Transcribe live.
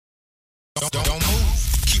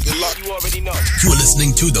you already know. You're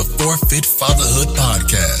listening to the Forfeit Fatherhood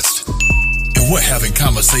Podcast. And we're having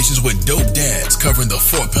conversations with dope dads covering the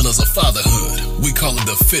 4 pillars of fatherhood. We call it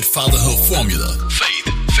the Fit Fatherhood Formula. Faith,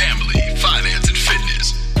 family, finance, and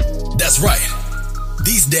fitness. That's right.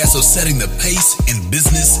 These dads are setting the pace in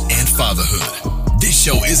business and fatherhood. This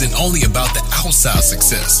show isn't only about the outside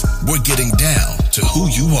success. We're getting down to who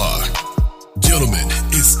you are. Gentlemen,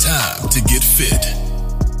 it's time to get fit.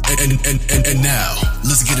 And now,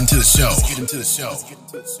 let's get into the show.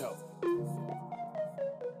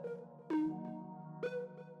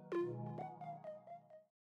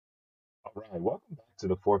 All right, welcome back to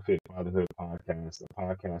the Forfeit Fatherhood Podcast, a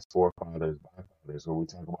podcast for fathers by fathers, where we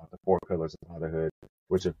talk about the 4 pillars of fatherhood,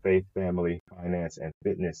 which are faith, family, finance, and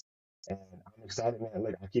fitness. And I'm excited, man.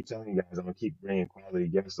 Look, I keep telling you guys, I'm going to keep bringing quality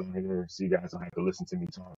guests on here so you guys don't have to listen to me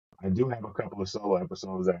talk. I do have a couple of solo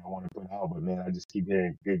episodes that I want to put out, but man, I just keep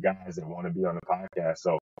hearing good guys that want to be on the podcast.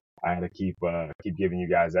 So I had to keep giving you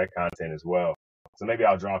guys that content as well. So maybe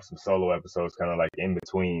I'll drop some solo episodes kind of like in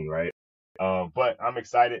between, right? But I'm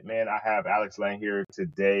excited, man. I have Alex Lange here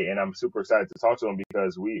today, and I'm super excited to talk to him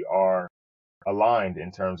because we are aligned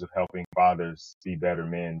in terms of helping fathers be better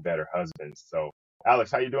men, better husbands. So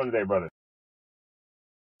Alex, how you doing today, brother?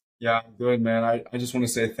 Yeah, I'm good, man. I just want to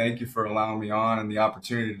say thank you for allowing me on and the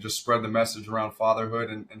opportunity to just spread the message around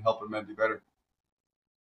fatherhood and helping men be better.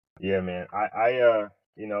 Yeah, man. I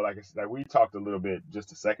like I said, like we talked a little bit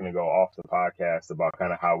just a second ago off the podcast about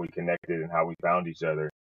kind of how we connected and how we found each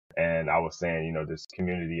other. And I was saying, this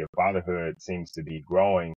community of fatherhood seems to be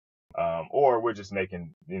growing, or we're just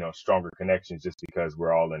making, stronger connections just because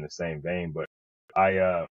we're all in the same vein. But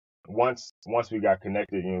once we got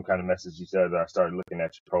connected, kind of messaged each other, I started looking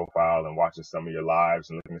at your profile and watching some of your lives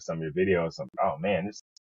and looking at some of your videos. I'm, oh man,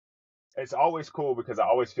 it's always cool because I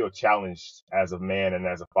always feel challenged as a man and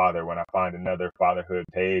as a father when I find another fatherhood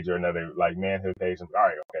page or another like manhood page. I'm all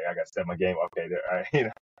right, okay, I got to set my game. Okay,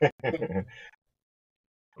 there,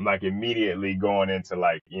 I'm like immediately going into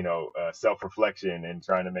like, self-reflection and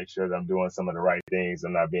trying to make sure that I'm doing some of the right things.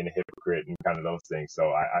 I'm not being a hypocrite and kind of those things.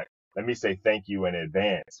 So I let me say thank you in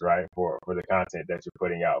advance, right, for the content that you're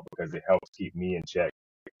putting out because it helps keep me in check,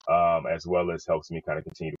 as well as helps me kind of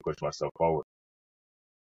continue to push myself forward.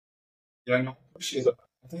 Yeah, no, appreciate it.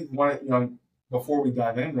 I think before we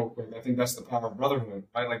dive in real quick, I think that's the power of brotherhood,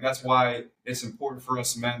 right? Like that's why it's important for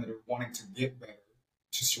us men that are wanting to get better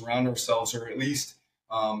to surround ourselves or at least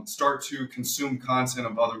start to consume content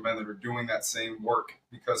of other men that are doing that same work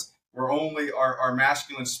because we're only our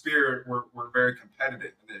masculine spirit. We're very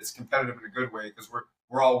competitive, and it's competitive in a good way because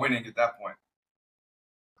we're all winning at that point.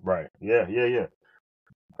 Right. Yeah.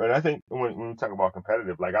 And I think when we talk about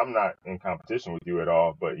competitive, like I'm not in competition with you at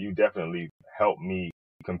all, but you definitely help me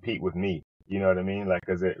compete with me. You know what I mean? Like,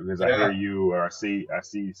 because I hear you or I see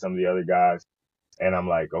some of the other guys, and I'm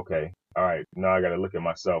like, okay, all right, now I got to look at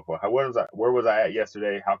myself. Well, where was I at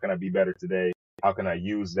yesterday? How can I be better today? How can I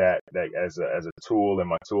use that as a tool in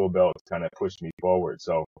my tool belt to kind of push me forward?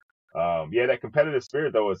 So, that competitive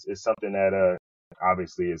spirit though is something that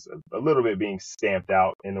obviously is a little bit being stamped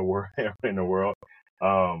out in the world.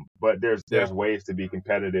 But there's ways to be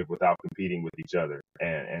competitive without competing with each other,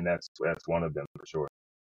 and that's one of them for sure.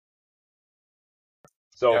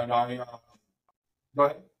 So go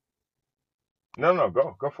ahead. No,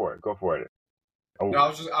 go for it. Oh. No,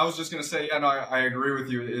 I was just gonna say, I agree with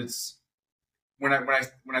you. It's when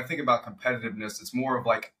I think about competitiveness, it's more of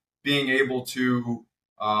like being able to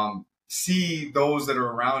see those that are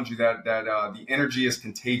around you that the energy is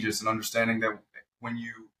contagious and understanding that when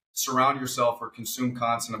you surround yourself or consume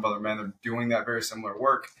content of other men that are doing that very similar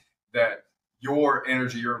work, that your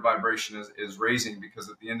energy, your vibration is raising because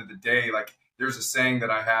at the end of the day, like there's a saying that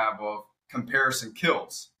I have of comparison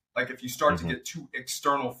kills. Like if you start to get too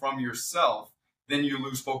external from yourself, then you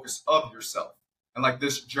lose focus of yourself. And like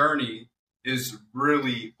this journey is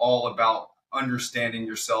really all about understanding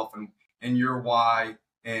yourself and your why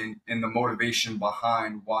and the motivation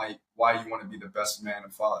behind why you want to be the best man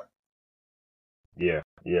and father. Yeah,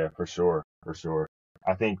 for sure.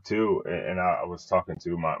 I think too, and I was talking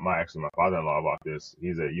to my father-in-law about this.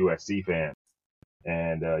 He's a USC fan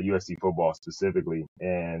and USC football specifically.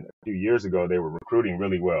 And a few years ago, they were recruiting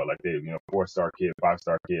really well. Like they, 4-star kid,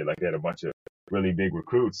 5-star kid, like they had a bunch of really big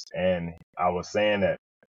recruits. And I was saying that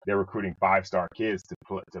they're recruiting 5-star kids to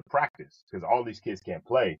practice because all these kids can't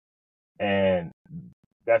play. And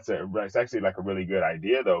it's actually like a really good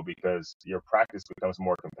idea though, because your practice becomes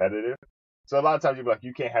more competitive. So a lot of times you're like,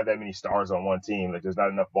 you can't have that many stars on one team. Like there's not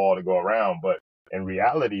enough ball to go around. But in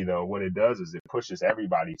reality though, what it does is it pushes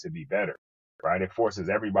everybody to be better, right? It forces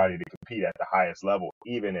everybody to compete at the highest level,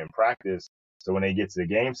 even in practice. So when they get to the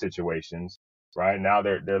game situations, right now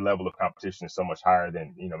their level of competition is so much higher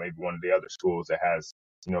than, maybe one of the other schools that has,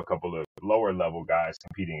 a couple of lower level guys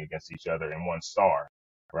competing against each other in one star,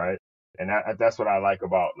 right? And that's what I like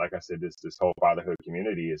about, like I said, this whole fatherhood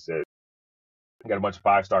community is that I got a bunch of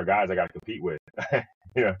 5-star guys I got to compete with.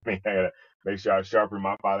 You know what I mean? I got to make sure I sharpen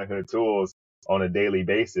my fatherhood tools on a daily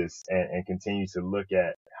basis and continue to look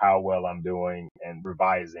at how well I'm doing and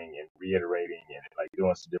revising and reiterating and like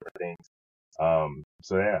doing some different things.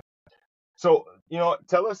 So yeah. So,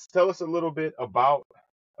 tell us a little bit about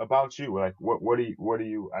you. Like what do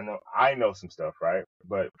you I know some stuff, right?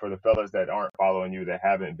 But for the fellas that aren't following you, that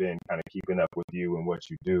haven't been kind of keeping up with you and what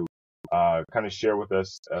you do, kind of share with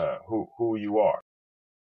us who you are.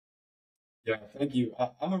 Yeah, thank you.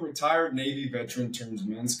 I'm a retired Navy veteran turned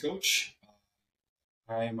men's coach.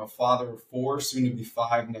 I am a father of 4, soon to be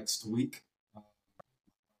 5 next week. My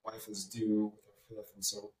wife is due with her 5th, and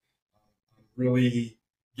so I'm really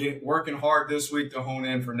working hard this week to hone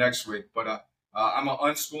in for next week. But I'm an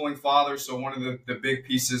unschooling father, so one of the big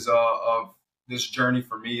pieces of this journey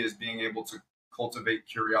for me is being able to cultivate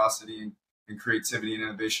curiosity and creativity and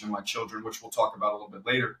innovation in my children, which we'll talk about a little bit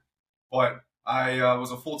later. But I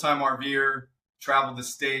was a full-time RVer, traveled the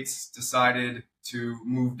States, decided to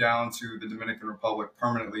move down to the Dominican Republic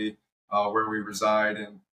permanently, where we reside.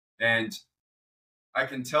 And I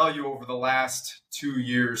can tell you over the last 2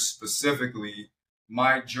 years specifically,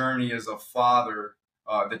 my journey as a father,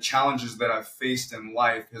 the challenges that I've faced in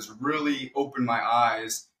life has really opened my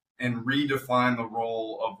eyes and redefined the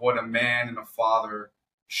role of what a man and a father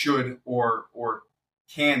should or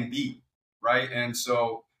can be, right? And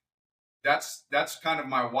so that's kind of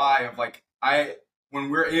my why of like, when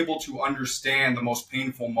we're able to understand the most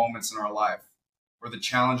painful moments in our life or the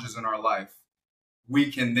challenges in our life, we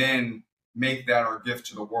can then make that our gift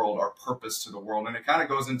to the world, our purpose to the world. And it kind of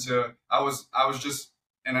goes into, I was just,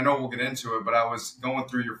 and I know we'll get into it, but I was going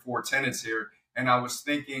through your 4 tenets here, and I was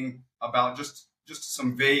thinking about just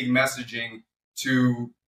some vague messaging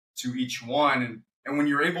to each one. And when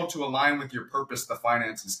you're able to align with your purpose, the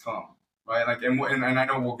finances come, right? Like, and I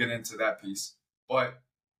know we'll get into that piece, but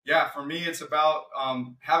yeah, for me, it's about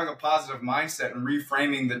having a positive mindset and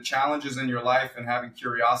reframing the challenges in your life and having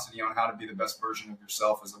curiosity on how to be the best version of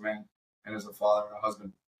yourself as a man and as a father and a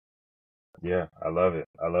husband. Yeah, I love it.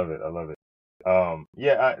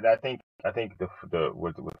 Yeah, I think the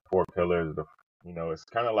with 4 pillars, it's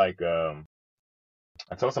kind of like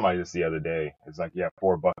I told somebody this the other day. It's like you have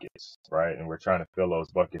 4 buckets, right? And we're trying to fill those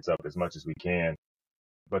buckets up as much as we can.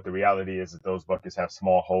 But the reality is that those buckets have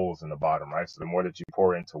small holes in the bottom, right? So the more that you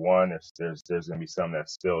pour into one, there's going to be some that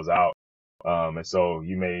spills out. And so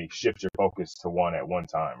you may shift your focus to one at one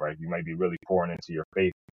time, right? You might be really pouring into your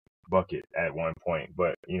faith bucket at one point,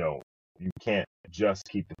 but you can't just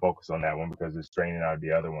keep the focus on that one because it's draining out of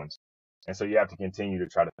the other ones. And so you have to continue to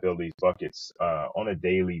try to fill these buckets on a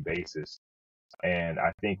daily basis. And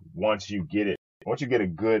I think once you get a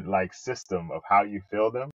good like system of how you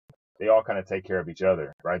fill them, they all kind of take care of each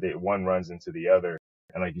other, right? One runs into the other.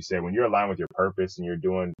 And like you said, when you're aligned with your purpose and you're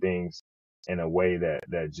doing things in a way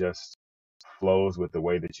that just flows with the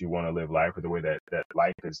way that you want to live life, or the way that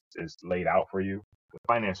life is laid out for you, the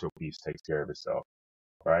financial piece takes care of itself,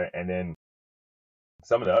 right? And then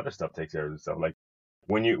some of the other stuff takes care of itself. Like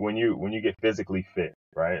when you get physically fit,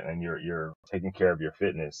 right? And you're taking care of your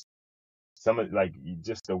fitness, some of like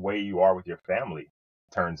just the way you are with your family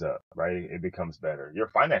turns up, right? It becomes better. Your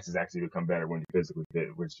finances actually become better when you're physically fit,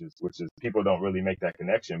 which is people don't really make that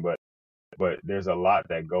connection, but there's a lot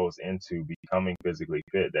that goes into becoming physically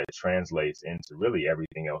fit that translates into really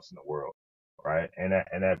everything else in the world, right? And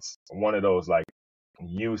that's one of those like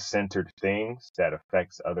you-centered things that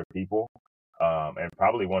affects other people. And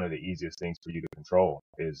probably one of the easiest things for you to control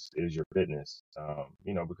is your fitness.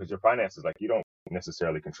 Because your finances, like you don't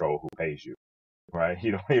necessarily control who pays you, right?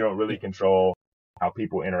 You don't really control how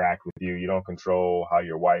people interact with you. You don't control how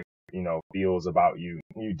your wife, feels about you.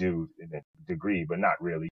 You do in a degree, but not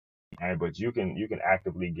really. But you can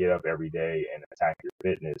actively get up every day and attack your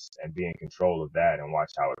fitness and be in control of that and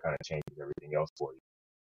watch how it kind of changes everything else for you.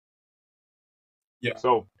 Yeah.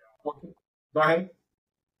 So go ahead.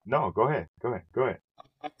 No, go ahead.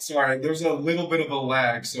 Sorry, there's a little bit of a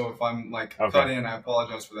lag, so if I'm like cut in, I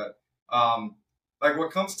apologize for that. Like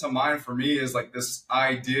what comes to mind for me is like this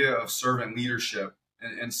idea of servant leadership,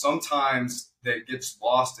 and sometimes that gets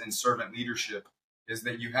lost in servant leadership is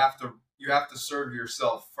that you have to serve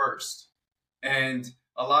yourself first, and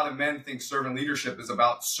a lot of men think servant leadership is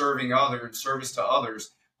about serving others and service to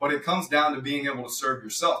others, but it comes down to being able to serve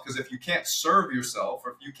yourself. Because if you can't serve yourself,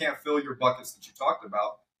 or if you can't fill your buckets that you talked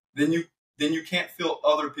about, then then you can't fill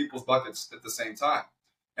other people's buckets at the same time.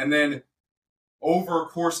 And then over a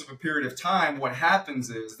course of a period of time, what happens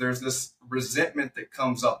is there's this resentment that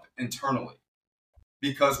comes up internally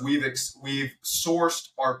because we've sourced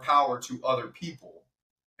our power to other people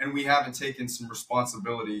and we haven't taken some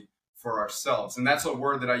responsibility for ourselves. And that's a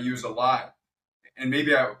word that I use a lot. And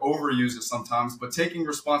maybe I overuse it sometimes, but taking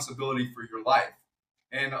responsibility for your life.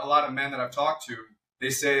 And a lot of men that I've talked to, they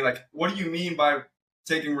say, like, what do you mean by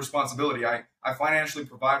taking responsibility? I financially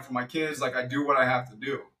provide for my kids. Like, I do what I have to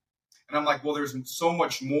do. And I'm like, well, there's so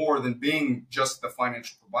much more than being just the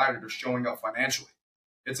financial provider to showing up financially.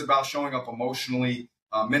 It's about showing up emotionally,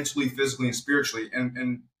 mentally, physically, and spiritually.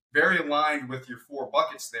 And very aligned with your 4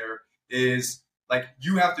 buckets there is like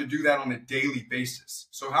you have to do that on a daily basis.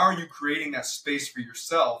 So how are you creating that space for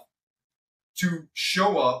yourself to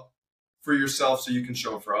show up for yourself so you can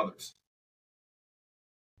show up for others?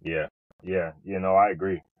 Yeah. I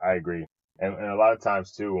agree. And a lot of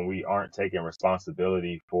times too, when we aren't taking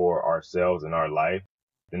responsibility for ourselves and our life,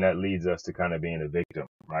 then that leads us to kind of being a victim,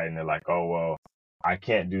 right? And they're like, oh, well, I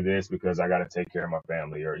can't do this because I got to take care of my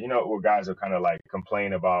family. Or, where guys are kind of like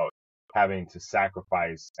complain about having to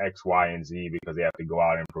sacrifice X, Y, and Z because they have to go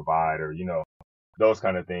out and provide or, those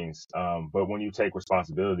kind of things. But when you take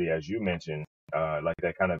responsibility, as you mentioned, like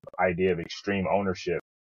that kind of idea of extreme ownership,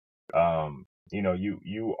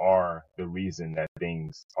 you are the reason that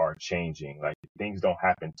things are changing. Like things don't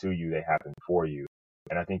happen to you, they happen for you.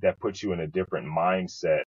 And I think that puts you in a different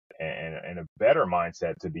mindset and a better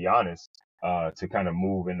mindset, to be honest, to kind of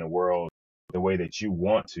move in the world the way that you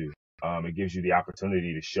want to. It gives you the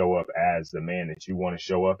opportunity to show up as the man that you want to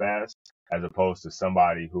show up as opposed to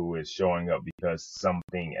somebody who is showing up because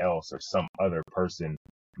something else or some other person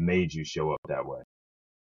made you show up that way.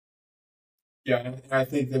 Yeah, and I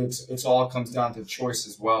think that it's all comes down to choice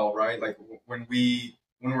as well, right? Like when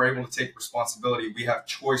we're able to take responsibility, we have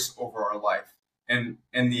choice over our life. And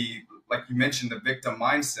the like you mentioned, the victim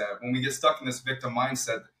mindset. When we get stuck in this victim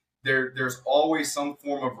mindset, there's always some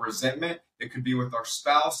form of resentment. It could be with our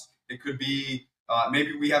spouse. It could be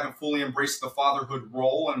maybe we haven't fully embraced the fatherhood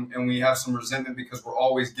role, and we have some resentment because we're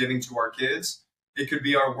always giving to our kids. It could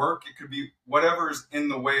be our work. It could be whatever is in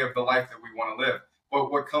the way of the life that we want to live.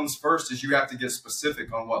 But what comes first is you have to get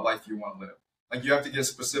specific on what life you want to live. Like you have to get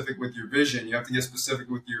specific with your vision. You have to get specific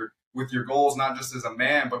with your goals, not just as a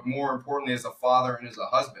man, but more importantly as a father and as a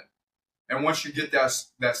husband. And once you get that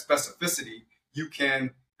specificity, you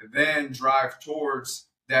can then drive towards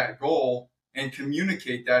that goal and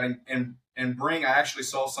communicate that and bring. I actually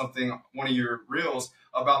saw something, one of your reels,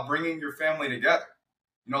 about bringing your family together.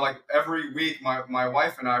 Like every week, my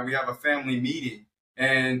wife and I, we have a family meeting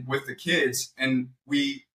and with the kids, and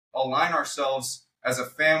we align ourselves as a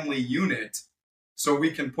family unit so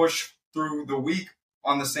we can push through the week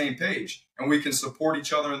on the same page and we can support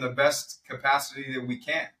each other in the best capacity that we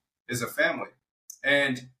can as a family.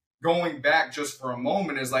 And going back just for a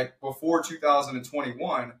moment is like before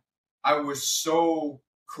 2021, I was so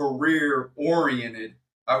career oriented.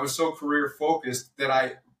 I was so career focused that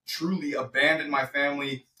I truly abandoned my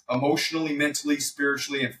family emotionally, mentally,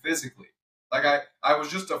 spiritually, and physically. Like I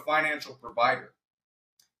was just a financial provider.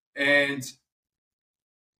 And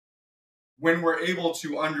when we're able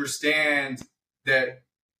to understand that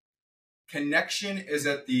connection is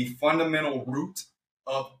at the fundamental root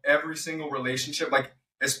of every single relationship, like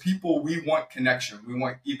as people, we want connection. We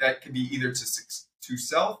want that could be either to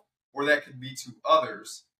self or that could be to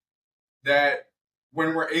others. That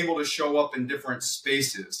when we're able to show up in different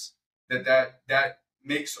spaces, that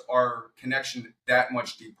makes our connection that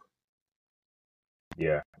much deeper.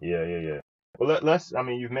 Yeah. Well,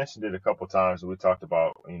 you've mentioned it a couple times. We've talked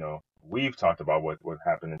about what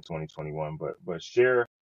happened in 2021, but share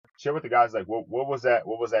with the guys, like, what was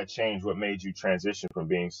that change? What made you transition from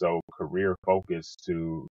being so career focused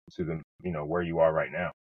to the, where you are right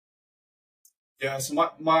now? Yeah. So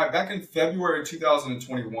my back in February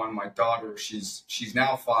 2021, my daughter, she's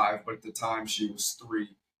now 5, but at the time she was 3.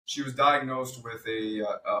 She was diagnosed with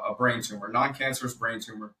a brain tumor, non-cancerous brain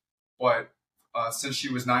tumor, but since she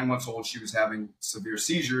was 9 months old, she was having severe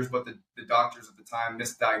seizures, but the doctors at the time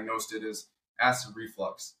misdiagnosed it as acid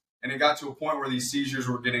reflux. And it got to a point where these seizures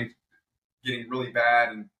were getting really bad,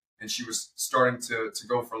 and she was starting to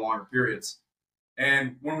go for longer periods.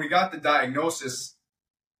 And when we got the diagnosis,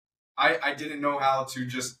 I didn't know how to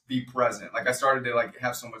just be present. Like I started to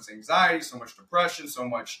have so much anxiety, so much depression, so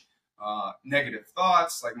much negative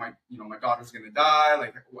thoughts. Like my daughter's going to die.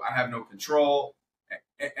 Like I have no control.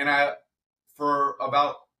 And for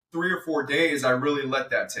about 3 or 4 days, I really let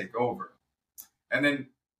that take over. And then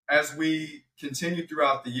as we continued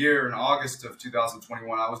throughout the year, in August of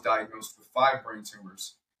 2021, I was diagnosed with 5 brain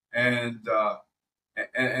tumors. And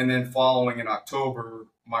then following in October,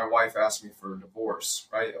 my wife asked me for a divorce,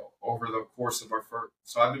 right? Over the course of our first,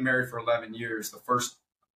 so I've been married for 11 years. The first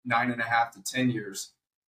 9.5 to 10 years,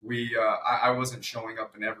 I wasn't showing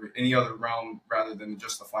up in any other realm rather than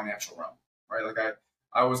just the financial realm, right? Like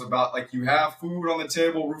I was about, like, you have food on the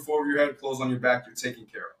table, roof over your head, clothes on your back, you're taken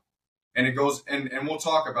care of. And it goes, and we'll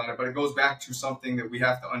talk about it, but it goes back to something that we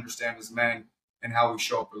have to understand as men and how we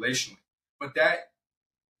show up relationally. But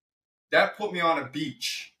that put me on a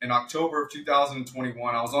beach in October of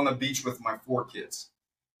 2021. I was on the beach with my 4 kids.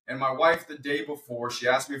 And my wife, the day before, she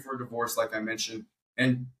asked me for a divorce, like I mentioned,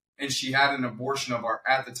 and she had an abortion of our,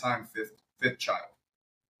 at the time, fifth child.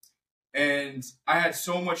 And I had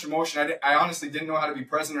so much emotion. I honestly didn't know how to be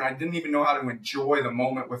present, and I didn't even know how to enjoy the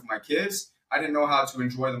moment with my kids. I didn't know how to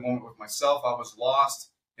enjoy the moment with myself. I was lost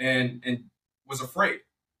and was afraid.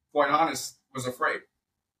 Quite honest, was afraid.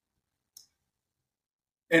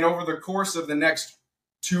 And over the course of the next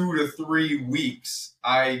 2 to 3 weeks,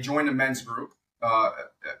 I joined a men's group.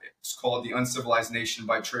 It's called The Uncivilized Nation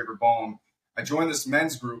by Trader Boehm. I joined this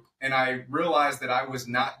men's group, and I realized that I was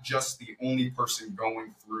not just the only person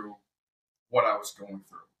going through what I was going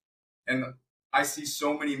through. And I see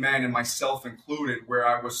so many men, and myself included, where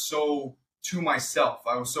I was so to myself,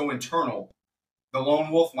 I was so internal, the lone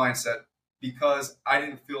wolf mindset, because I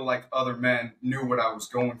didn't feel like other men knew what I was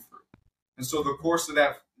going through. And so the course of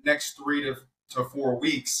that next 3 to 4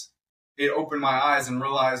 weeks, it opened my eyes and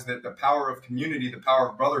realized that the power of community, the power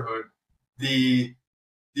of brotherhood, the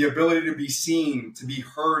ability to be seen, to be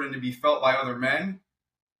heard, and to be felt by other men,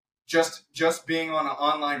 just being on an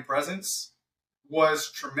online presence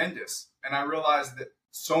was tremendous. And I realized that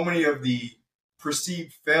so many of the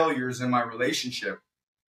perceived failures in my relationship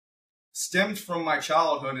stemmed from my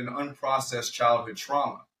childhood and unprocessed childhood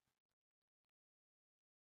trauma.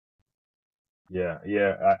 Yeah.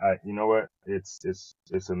 I you know what? It's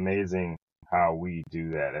amazing how we do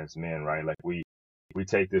that as men, right? Like we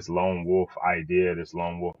take this lone wolf idea, this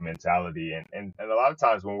lone wolf mentality, and a lot of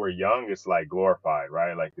times when we're young, it's like glorified,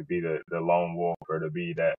 right? Like to be the lone wolf, or to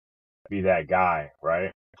be that guy,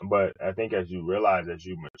 right? But I think as you realize, as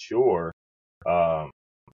you mature,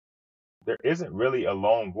 there isn't really a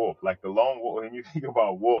lone wolf. Like the lone wolf, when you think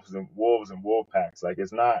about wolves and wolf packs, like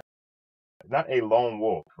it's not a lone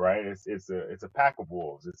wolf, right? It's a pack of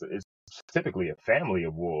wolves. It's typically a family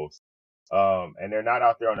of wolves. And they're not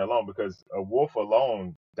out there on their own, because a wolf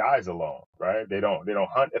alone dies alone, right? They don't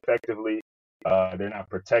hunt effectively. They're not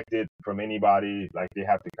protected from anybody. Like they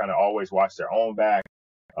have to kind of always watch their own back.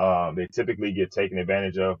 They typically get taken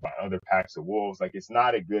advantage of by other packs of wolves. Like it's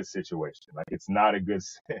not a good situation. Like it's not a good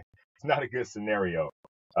it's not a good scenario.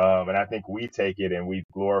 And I think we take it and we've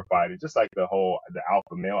glorified it, just like the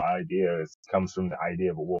alpha male idea comes from the idea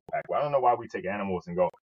of a wolf pack. Well, I don't know why we take animals and go,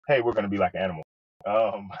 hey, we're going to be like animals.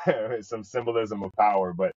 Some symbolism of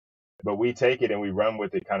power, but we take it and we run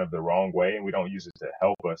with it kind of the wrong way, and we don't use it to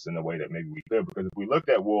help us in the way that maybe we could. Because if we looked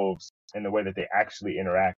at wolves in the way that they actually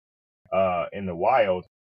interact in the wild,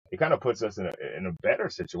 it kind of puts us in a better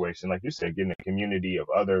situation. Like you said, getting a community of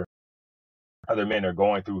other men are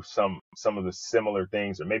going through some of the similar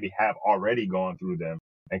things, or maybe have already gone through them,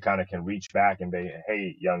 and kind of can reach back and be,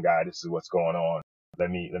 hey, young guy, this is what's going on.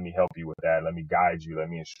 Let me help you with that. Let me guide you. Let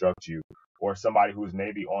me instruct you. Or somebody who's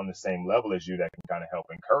maybe on the same level as you that can kind of help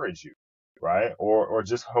encourage you, right? Or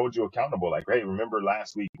just hold you accountable. Like, hey, remember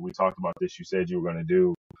last week we talked about this. You said you were going to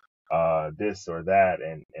do this or that,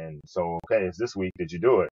 and so okay, it's this week. Did you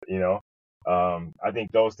do it? I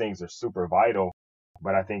think those things are super vital.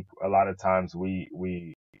 But I think a lot of times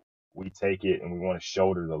we take it and we want to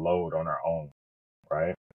shoulder the load on our own,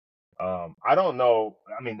 right? I don't know.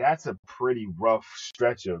 I mean, that's a pretty rough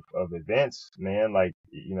stretch of events, man. Like,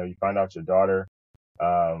 you find out your daughter,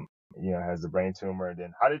 has the brain tumor. And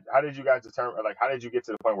then how did you guys determine, like, how did you get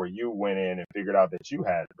to the point where you went in and figured out that you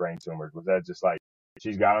had brain tumors? Was that just like,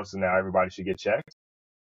 she's got them, so now everybody should get checked?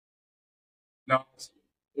 No,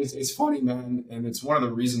 it's funny, man. And it's one of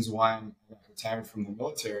the reasons why I'm retired from the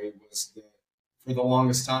military, was that for the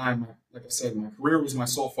longest time, like I said, my career was my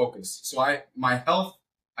sole focus. So my health,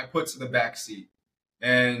 I put to the back seat.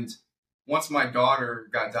 And once my daughter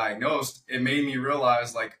got diagnosed, it made me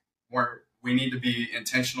realize, like, we need to be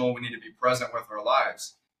intentional. We need to be present with our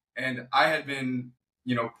lives. And I had been,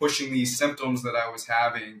 pushing these symptoms that I was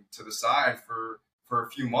having to the side for a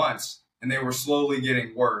few months, and they were slowly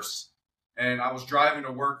getting worse. And I was driving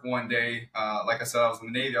to work one day. Like I said, I was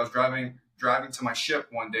in the Navy. I was driving to my ship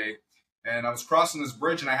one day, and I was crossing this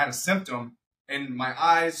bridge, and I had a symptom, and my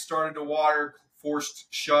eyes started to water, forced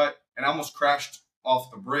shut, and I almost crashed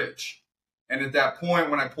off the bridge. And at that point,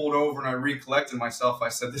 when I pulled over and I recollected myself, I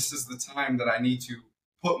said, this is the time that I need to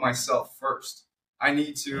put myself first. I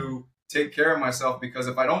need to take care of myself, because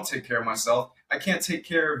if I don't take care of myself, I can't take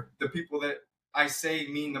care of the people that I say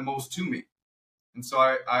mean the most to me. And so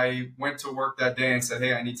I went to work that day and said,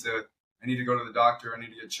 hey, I need to go to the doctor. I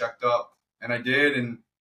need to get checked up. And I did. And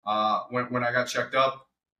when I got checked up,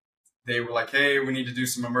 they were like, hey, we need to do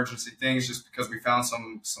some emergency things just because we found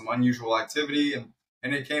some unusual activity.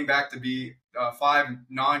 And it came back to be 5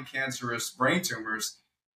 non-cancerous brain tumors.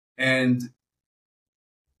 And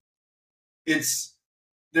it's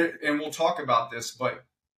there, and we'll talk about this, but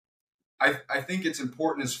I think it's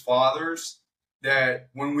important as fathers that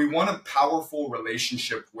when we want a powerful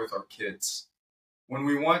relationship with our kids, when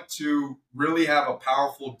we want to really have a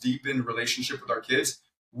powerful, deepened relationship with our kids,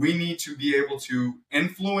 we need to be able to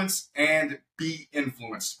influence and be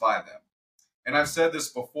influenced by them. And I've said this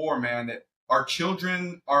before, man, that our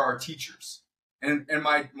children are our teachers. And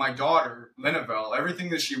my daughter, Lineville, everything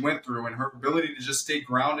that she went through and her ability to just stay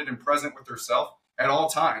grounded and present with herself at all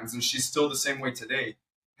times, and she's still the same way today,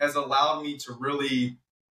 has allowed me to really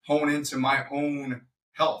hone into my own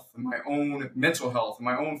health and my own mental health and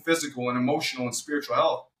my own physical and emotional and spiritual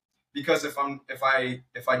health. Because if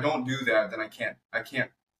I don't do that, then I can't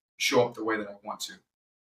show up the way that I want to.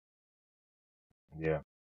 Yeah.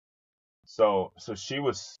 So she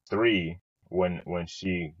was 3 when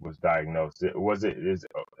she was diagnosed. Is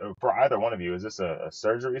for either one of you, is this a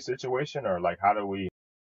surgery situation, or like how do we,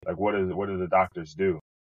 like what do the doctors do?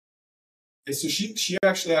 So she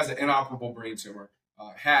actually has an inoperable brain tumor.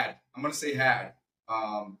 Had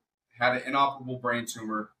an inoperable brain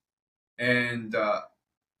tumor, and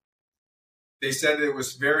they said there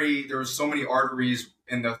was so many arteries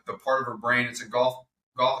in the part of her brain. It was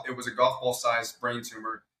a golf ball sized brain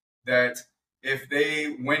tumor, that if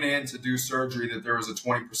they went in to do surgery, that there was a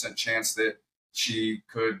 20% chance that she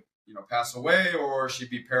could, pass away, or she'd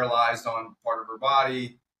be paralyzed on part of her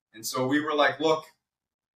body. And so we were like, look,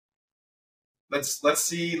 let's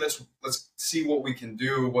see what we can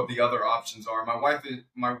do, what the other options are.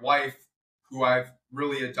 My wife, who I've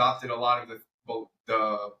really adopted a lot of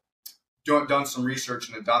done some research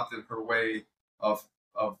and adopted her way of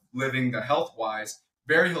living the health wise,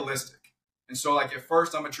 very holistic. And so like at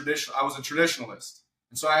first I was a traditionalist.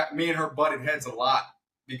 And so me and her butted heads a lot,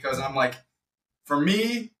 because I'm like, for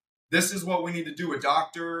me, this is what we need to do. A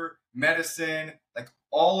doctor, medicine, like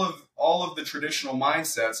all of the traditional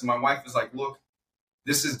mindsets. And my wife is like, look,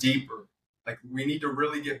 this is deeper. Like we need to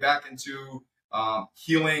really get back into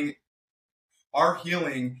healing. Our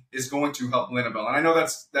healing is going to help Lineville. And I know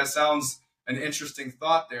that sounds an interesting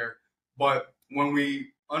thought there, but when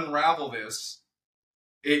we unravel this,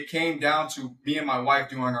 it came down to me and my wife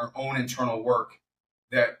doing our own internal work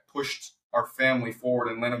that pushed our family forward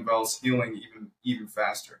and Lineville's healing even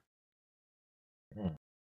faster.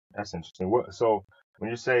 That's interesting. So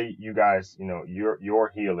when you say you guys,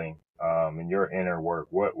 your healing and your inner work,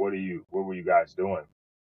 what were you guys doing?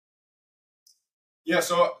 Yeah,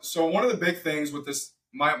 so one of the big things with this,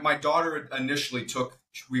 my daughter initially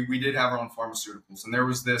we did have her own pharmaceuticals, and there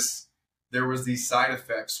was these side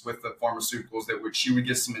effects with the pharmaceuticals that she would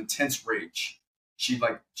get some intense rage. She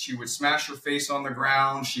would smash her face on the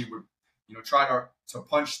ground. She would, try to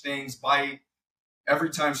punch things, bite every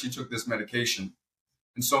time she took this medication.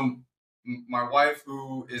 And so my wife,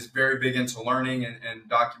 who is very big into learning and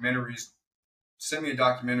documentaries, sent me a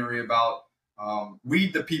documentary about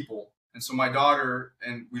Weed the People. And so my daughter,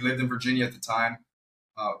 and we lived in Virginia at the time,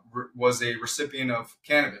 was a recipient of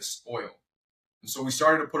cannabis oil. And so we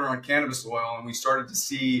started to put her on cannabis oil, and we started to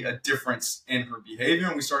see a difference in her behavior,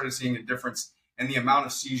 and we started seeing a difference in the amount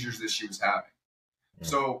of seizures that she was having. Yeah.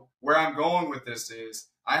 So where I'm going with this is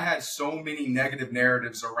I had so many negative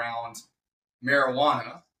narratives around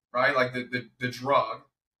marijuana, right? Like the drug,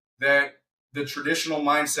 that the traditional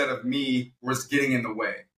mindset of me was getting in the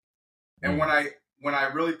way. And when I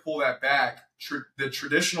really pull that back, the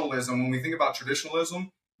traditionalism, when we think about traditionalism,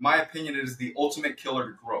 my opinion is the ultimate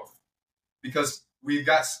killer to growth, because we've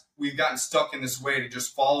gotten stuck in this way to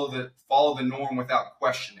just follow the norm without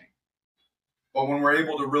questioning. But when we're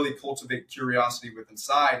able to really cultivate curiosity within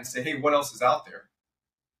inside and say, hey, what else is out there?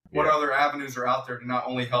 What other avenues are out there to not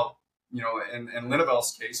only help, in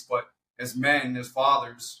Lineville's case, but as men, as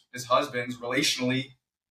fathers, as husbands, relationally,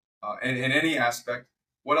 and in any aspect,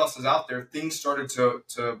 what else is out there? Things started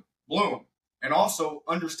to bloom. And also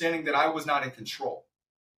understanding that I was not in control.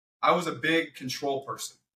 I was a big control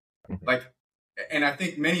person. And I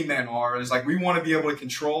think many men is like, we want to be able to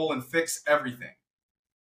control and fix everything.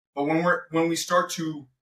 But when we start to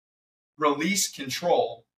release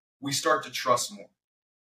control, we start to trust more.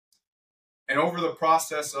 And over the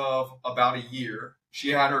process of about a year,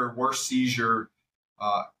 she had her worst seizure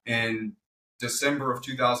in December of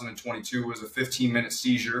 2022. It was a 15-minute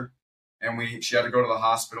seizure, and she had to go to the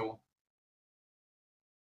hospital.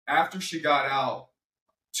 After she got out,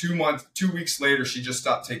 2 weeks later, she just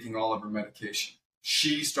stopped taking all of her medication.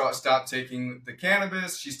 She stopped taking the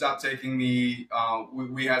cannabis. She stopped taking the.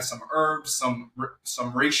 We had some herbs, some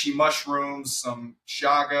reishi mushrooms, some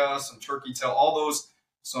chaga, some turkey tail, all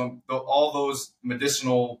those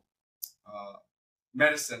medicinal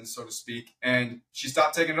medicines, so to speak, and she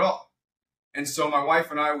stopped taking it all. And so my wife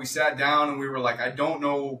and I, we sat down and we were like, I don't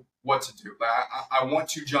know what to do. I want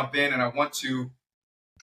to jump in and I want to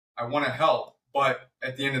help. But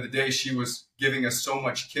at the end of the day, she was giving us so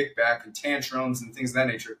much kickback and tantrums and things of that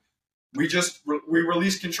nature. We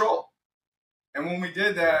released control. And when we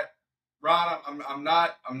did that, Rod, I'm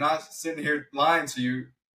not sitting here lying to you.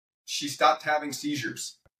 She stopped having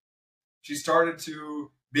seizures. She started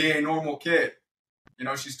to be a normal kid.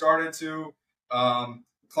 She started to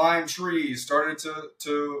climb trees, started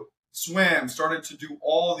to swim, started to do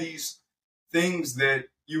all these things that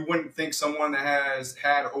you wouldn't think someone that has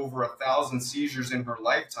had over 1,000 seizures in her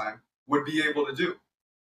lifetime would be able to do.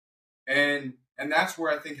 And that's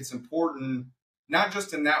where I think it's important, not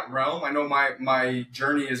just in that realm. I know my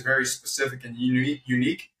journey is very specific and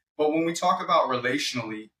unique, but when we talk about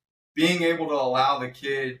relationally, being able to allow the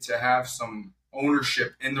kid to have some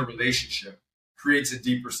ownership in the relationship creates a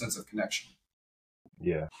deeper sense of connection.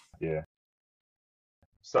 Yeah.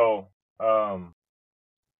 So,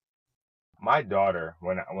 my daughter,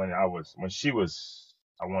 when she was,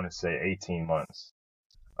 I want to say 18 months,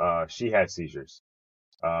 she had seizures.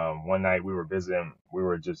 One night we were visiting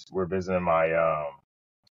my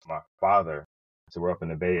father. So we're up in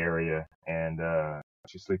the Bay Area, and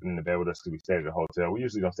she's sleeping in the bed with us because we stayed at a hotel. We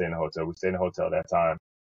usually don't stay in the hotel. We stayed in the hotel that time.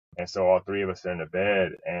 And so all three of us are in the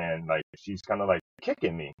bed, and like she's kind of like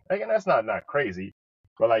kicking me. Like, and that's not crazy,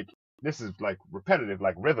 but like this is like repetitive,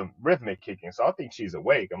 like rhythmic kicking. So I think she's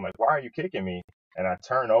awake. I'm like, why are you kicking me? And I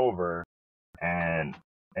turn over, and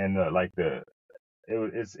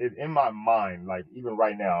it's in my mind, like even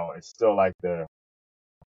right now, it's still like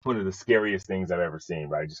one of the scariest things I've ever seen,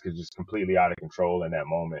 right? Just because just completely out of control in that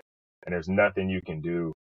moment, and there's nothing you can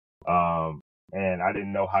do. And I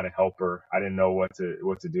didn't know how to help her. I didn't know what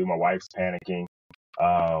to do. My wife's panicking.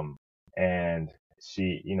 And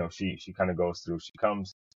she kind of goes through, she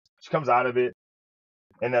comes out of it.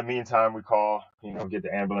 In that meantime, we call, get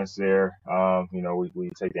the ambulance there. We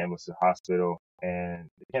take the ambulance to the hospital, and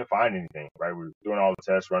they can't find anything, right? We're doing all the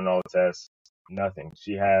tests, running all the tests, nothing.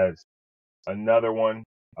 She has another one,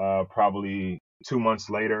 probably 2 months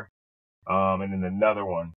later. And then another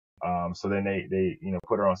one. So then they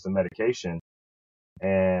put her on some medication.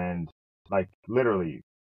 And like literally,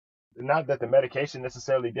 not that the medication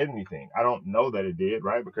necessarily did anything. I don't know that it did,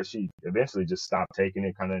 right? Because she eventually just stopped taking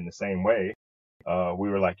it kind of in the same way. We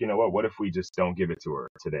were like, what if we just don't give it to her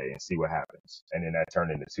today and see what happens? And then that turned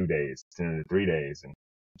into 2 days, turned into 3 days. And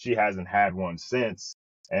she hasn't had one since.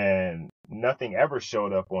 And nothing ever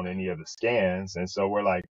showed up on any of the scans. And so we're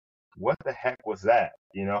like, what the heck was that?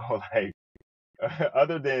 Like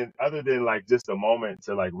other than like just a moment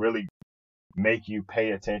to like really make you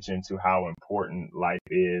pay attention to how important life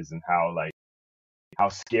is and how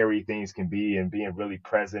scary things can be, and being really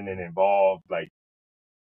present and involved. Like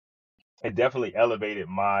it definitely elevated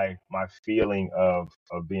my feeling of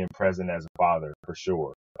being present as a father, for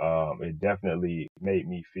sure. It definitely made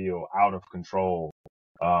me feel out of control.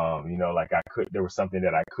 Like there was something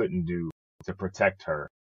that I couldn't do to protect her.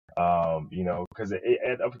 Because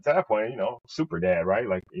up to that point, super dad, right?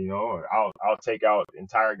 Like, I'll take out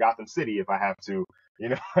entire Gotham City if I have to,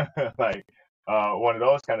 like, one of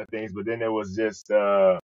those kind of things. But then it was just,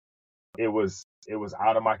 it was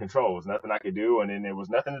out of my control. It was nothing I could do. And then there was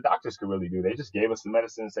nothing the doctors could really do. They just gave us the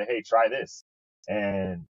medicine and said, hey, try this.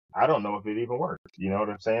 And I don't know if it even worked. You know what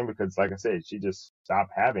I'm saying? Because like I said, she just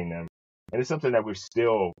stopped having them. And it's something that we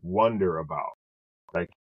still wonder about. Like,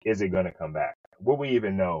 is it going to come back? Will we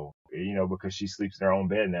even know? Because she sleeps in her own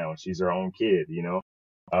bed now and she's her own kid,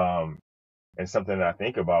 and something that I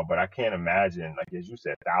think about, but I can't imagine, like, as you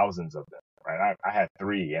said, thousands of them, right? I had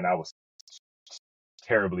 3 and I was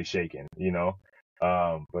terribly shaken,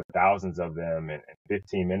 but thousands of them, and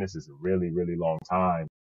 15 minutes is a really, really long time.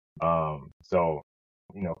 So,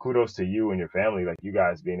 kudos to you and your family, like you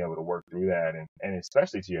guys being able to work through that, and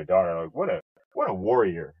especially to your daughter, like what a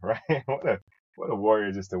warrior, right? What a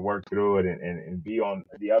warrior, just to work through it and be on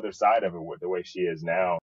the other side of it with the way she is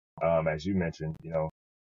now. As you mentioned,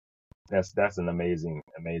 that's an amazing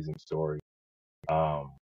story. Yeah.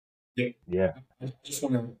 Yeah. I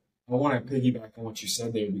want to piggyback on what you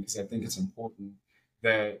said there, because I think it's important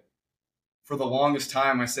that for the longest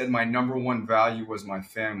time I said my number one value was my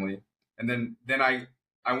family. And then I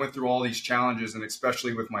went through all these challenges, and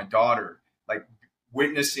especially with my daughter, like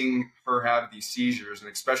witnessing her have these seizures, and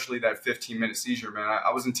especially that 15-minute seizure, man,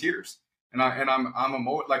 I was in tears. And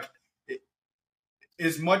like it,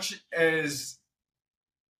 as much as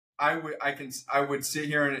I would sit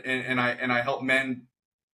here and I help men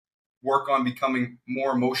work on becoming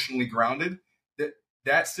more emotionally grounded.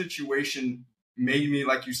 That situation made me,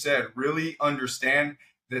 like you said, really understand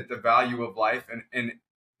that the value of life, and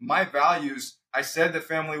my values. I said that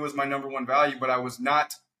family was my number one value, but I was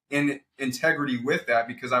not in integrity with that,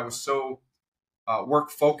 because I was so work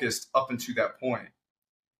focused up until that point.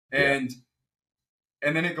 And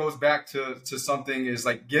and then it goes back to something is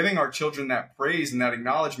like giving our children that praise and that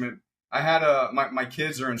acknowledgement. I had my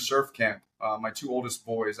kids are in surf camp. My two oldest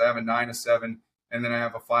boys. I have a 9, a 7, and then I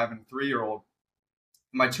have a 5 and 3-year-old.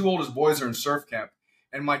 My two oldest boys are in surf camp,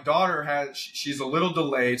 and my daughter she's a little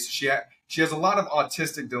delayed. So she has a lot of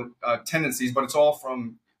autistic tendencies, but it's all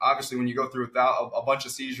from, obviously, when you go through a bunch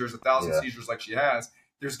of seizures, 1,000 seizures like she has,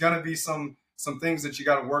 there's going to be some things that you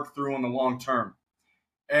got to work through in the long term.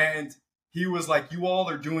 And he was like, "You all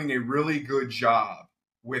are doing a really good job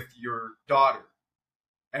with your daughter."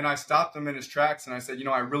 And I stopped him in his tracks and I said,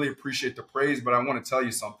 "I really appreciate the praise, but I want to tell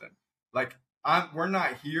you something. Like, we're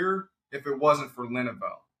not here if it wasn't for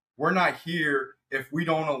Linabelle. We're not here if we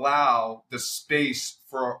don't allow the space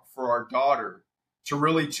for our daughter to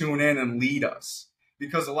really tune in and lead us.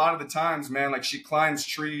 Because a lot of the times, man, like, she climbs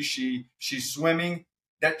trees, she's swimming.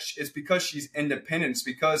 It's because she's independent. It's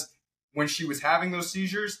because when she was having those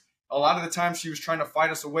seizures, a lot of the time she was trying to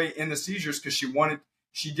fight us away in the seizures because she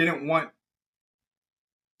didn't want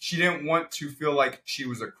to feel like she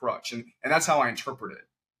was a crutch." And that's how I interpret it.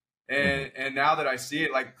 And now that I see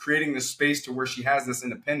it, like, creating this space to where she has this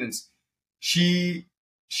independence, she's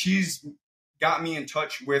got me in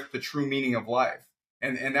touch with the true meaning of life.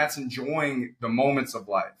 And that's enjoying the moments of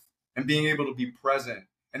life and being able to be present.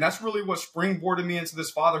 And that's really what springboarded me into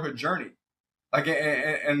this fatherhood journey. Like,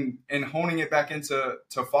 and honing it back into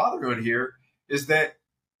fatherhood here is that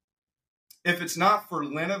if it's not for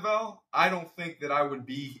Linabelle, I don't think that I would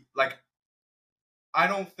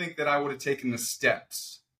have taken the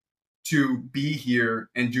steps to be here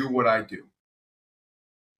and do what I do.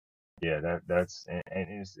 Yeah, that's and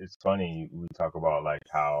it's funny we talk about like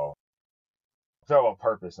how talk about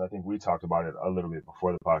purpose, and I think we talked about it a little bit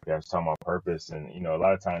before the podcast, talking about purpose. And a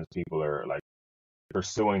lot of times people are like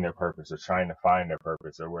pursuing their purpose or trying to find their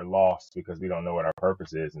purpose, or we're lost because we don't know what our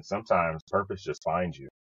purpose is. And sometimes purpose just finds you.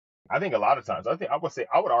 I think a lot of times, I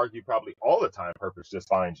would argue probably all the time, purpose just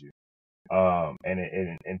finds you.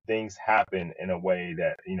 And things happen in a way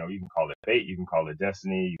that, you can call it fate, you can call it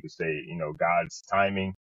destiny, you could say, God's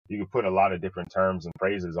timing. You could put a lot of different terms and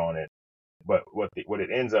phrases on it. But what it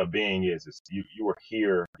ends up being is you were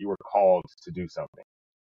here, you were called to do something,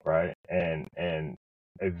 right? And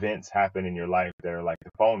events happen in your life that are like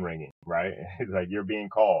the phone ringing, right? It's like you're being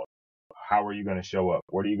called. How are you going to show up?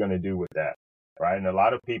 What are you going to do with that, right? And a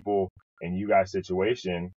lot of people in you guys'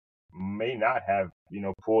 situation may not have,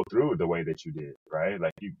 pulled through the way that you did, right?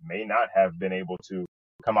 Like, you may not have been able to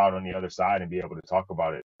come out on the other side and be able to talk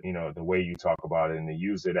about it, the way you talk about it, and to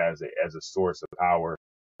use it as a source of power,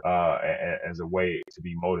 as a way to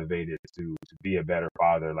be motivated to be a better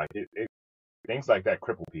father. Like, things like that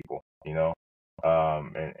cripple people,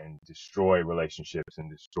 and destroy relationships and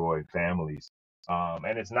destroy families.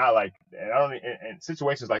 And it's not like, and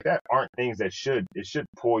situations like that aren't things that should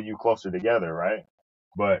pull you closer together, right?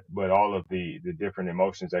 But all of the different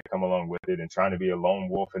emotions that come along with it, and trying to be a lone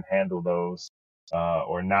wolf and handle those,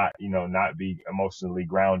 or not be emotionally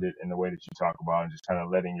grounded in the way that you talk about, and just kind of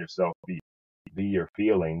letting yourself be your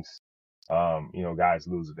feelings, guys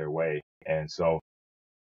lose their way. And so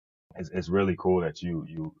it's really cool that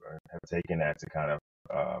you have taken that to kind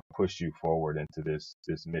of push you forward into this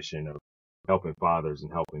mission of helping fathers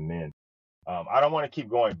and helping men. I don't want to keep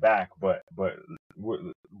going back, but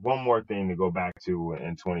one more thing to go back to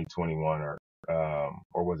in 2021, or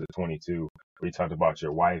was it 22, where you talked about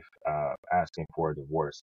your wife asking for a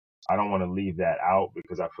divorce. I don't want to leave that out,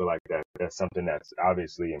 because I feel like that's something that's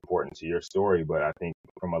obviously important to your story. But I think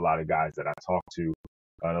from a lot of guys that I talk to,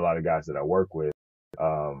 and a lot of guys that I work with,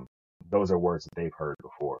 those are words that they've heard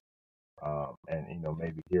before. And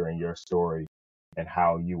maybe hearing your story and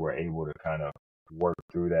how you were able to kind of work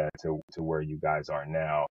through that to where you guys are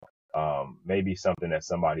now, maybe something that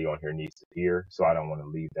somebody on here needs to hear. So I don't want to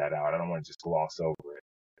leave that out. I don't want to just gloss over it.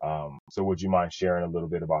 So would you mind sharing a little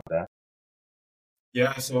bit about that?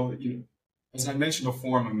 Yeah. So, as I mentioned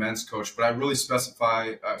before, I'm a men's coach, but I really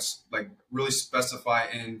specify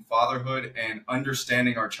in fatherhood and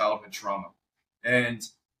understanding our childhood trauma. And,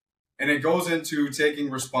 and it goes into taking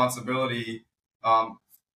responsibility.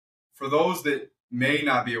 For those that may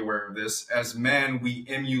not be aware of this, as men, we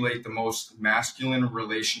emulate the most masculine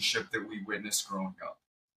relationship that we witnessed growing up.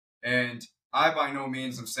 And I, by no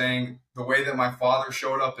means, am saying the way that my father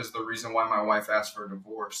showed up is the reason why my wife asked for a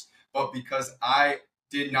divorce. But because I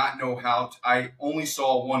did not know I only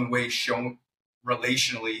saw one way shown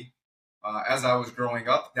relationally as I was growing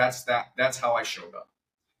up. That's how I showed up.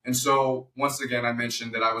 And so, once again, I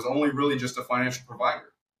mentioned that I was only really just a financial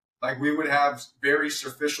provider. Like, we would have very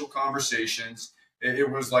superficial conversations.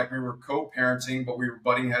 It was like we were co-parenting, but we were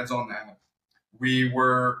butting heads on that. We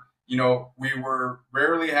were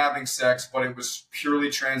rarely having sex, but it was purely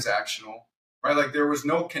transactional, right? Like, there was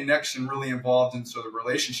no connection really involved into the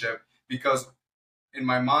relationship, because in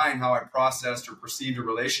my mind, how I processed or perceived a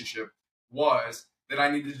relationship was that I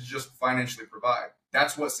needed to just financially provide.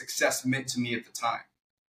 That's what success meant to me at the time.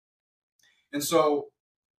 And so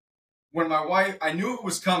when my wife, I knew it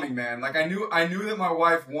was coming, man. Like, I knew that my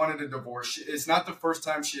wife wanted a divorce. It's not the first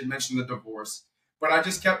time she had mentioned the divorce, but I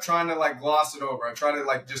just kept trying to like gloss it over. I tried to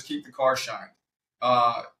like just keep the car shined,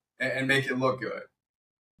 and make it look good.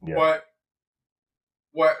 Yeah. But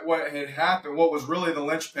what had happened, what was really the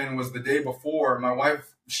linchpin, was the day before. My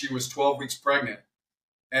wife, she was 12 weeks pregnant,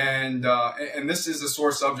 and this is a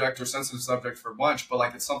sore subject or sensitive subject for a bunch, but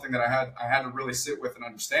like, it's something that I had to really sit with and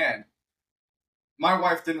understand. My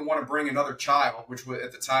wife didn't want to bring another child, which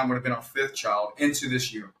at the time would have been our fifth child, into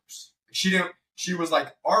this universe. She was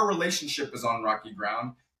like, our relationship is on rocky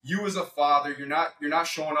ground. You as a father, you're not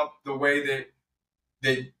showing up the way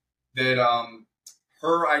that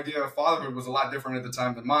her idea of fatherhood was a lot different at the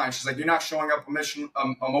time than mine. She's like, you're not showing up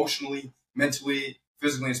emotionally, mentally,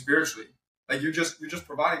 physically, and spiritually. Like, you're just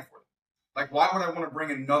providing for them. Like, why would I want to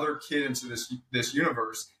bring another kid into this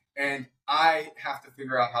universe, and I have to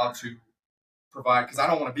figure out how to provide because I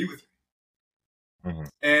don't want to be with you. Mm-hmm.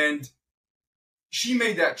 And she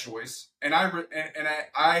made that choice, and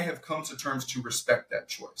I have come to terms to respect that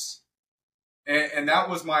choice. And that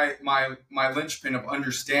was my linchpin of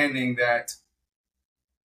understanding that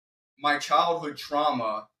my childhood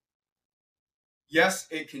trauma, yes,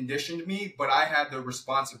 it conditioned me, but I had the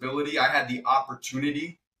responsibility, I had the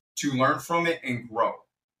opportunity to learn from it and grow.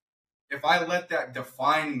 If I let that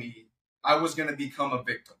define me, I was going to become a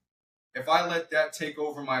victim. If I let that take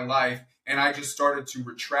over my life and I just started to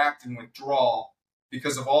retract and withdraw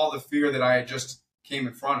because of all the fear that I had just came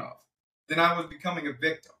in front of, then I was becoming a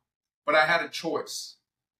victim. But I had a choice.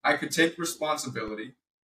 I could take responsibility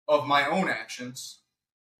of my own actions,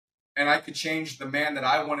 and I could change the man that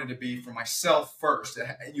I wanted to be for myself first.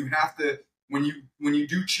 You have to, when you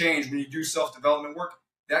do change, when you do self-development work,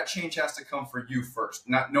 that change has to come for you first,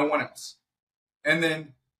 no one else. And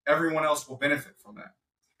then everyone else will benefit from that.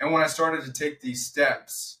 And when I started to take these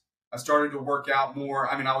steps, I started to work out more.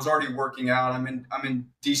 I mean, I was already working out. I'm in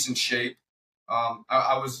decent shape.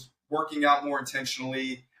 I was working out more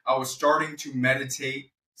intentionally. I was starting to meditate.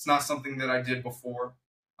 It's not something that I did before.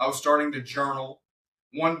 I was starting to journal.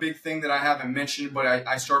 One big thing that I haven't mentioned, but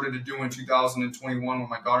I started to do in 2021 when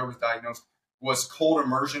my daughter was diagnosed, was cold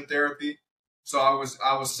immersion therapy. So I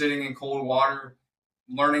was sitting in cold water,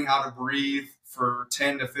 learning how to breathe for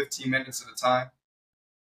 10 to 15 minutes at a time.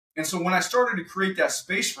 And so when I started to create that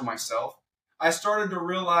space for myself, I started to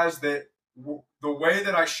realize that the way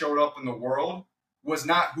that I showed up in the world was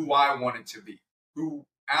not who I wanted to be, who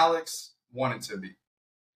Alex wanted to be.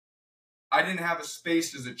 I didn't have a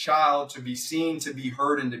space as a child to be seen, to be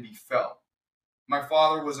heard, and to be felt. My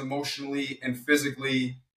father was emotionally and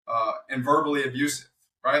physically and verbally abusive,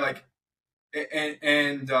 right? Like,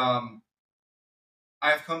 and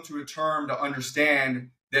I've come to a term to understand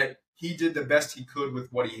that he did the best he could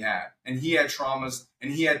with what he had. And he had traumas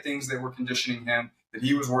and he had things that were conditioning him that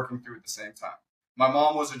he was working through at the same time. My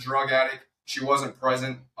mom was a drug addict. She wasn't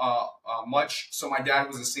present much. So my dad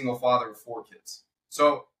was a single father of 4 kids.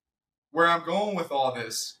 So where I'm going with all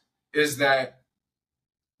this is that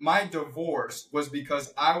my divorce was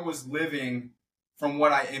because I was living from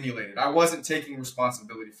what I emulated. I wasn't taking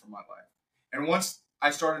responsibility for my life. And once I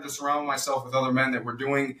started to surround myself with other men that were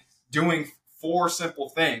doing 4 simple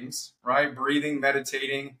things, right? Breathing,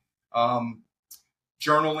 meditating,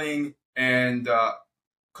 journaling, and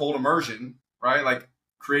cold immersion, right? Like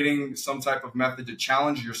creating some type of method to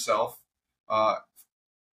challenge yourself.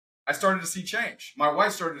 I started to see change. My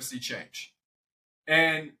wife started to see change.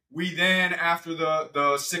 And we then, after the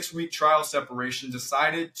 6-week trial separation,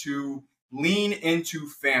 decided to lean into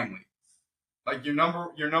family, like your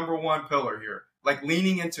number one pillar here, like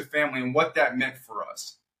leaning into family and what that meant for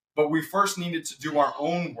us. But we first needed to do our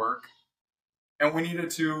own work, and we needed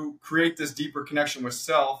to create this deeper connection with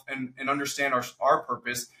self and understand our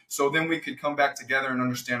purpose. So then we could come back together and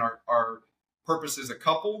understand our purpose as a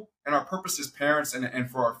couple and our purpose as parents and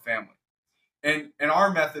for our family. And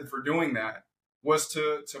our method for doing that was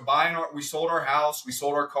to buy we sold our house, we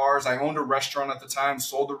sold our cars. I owned a restaurant at the time,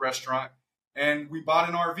 sold the restaurant, and we bought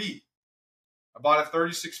an RV. I bought a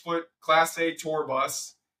 36-foot Class A tour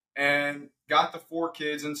bus and got the 4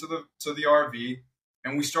 kids into the RV,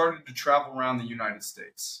 and we started to travel around the United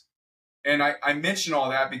States. And I mention all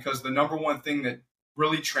that because the number one thing that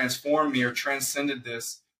really transformed me or transcended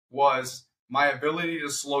this was my ability to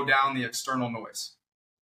slow down the external noise.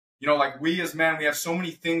 You know, like we as men, we have so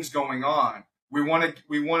many things going on. We want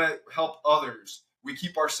to help others. We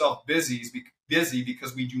keep ourselves busy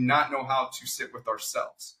because we do not know how to sit with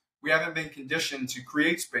ourselves. We haven't been conditioned to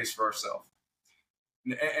create space for ourselves,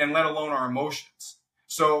 and let alone our emotions.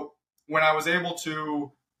 So when I was able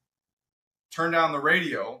to turn down the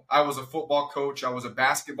radio, I was a football coach. I was a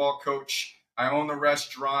basketball coach. I owned the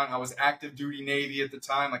restaurant. I was active duty Navy at the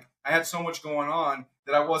time. Like I had so much going on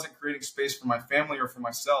that I wasn't creating space for my family or for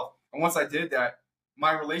myself. And once I did that,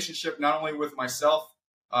 my relationship, not only with myself,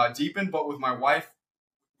 deepened, but with my wife,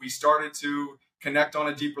 we started to connect on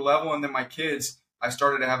a deeper level. And then my kids, I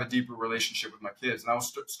started to have a deeper relationship with my kids. And I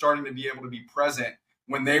was starting to be able to be present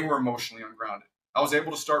when they were emotionally ungrounded. I was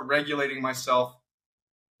able to start regulating myself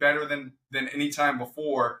better than any time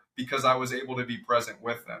before because I was able to be present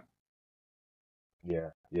with them.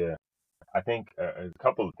 Yeah. I think a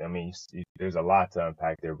couple. I mean, there's a lot to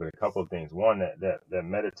unpack there, but a couple of things. One, that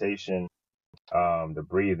meditation, the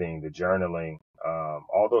breathing, the journaling,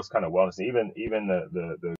 all those kind of wellness, even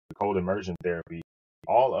the cold immersion therapy,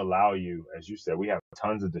 all allow you, as you said, we have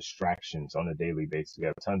tons of distractions on a daily basis. We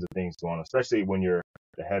have tons of things going on, especially when you're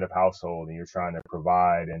the head of household and you're trying to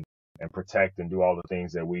provide and protect and do all the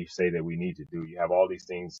things that we say that we need to do. You have all these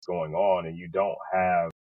things going on and you don't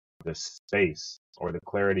have the space or the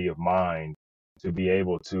clarity of mind to be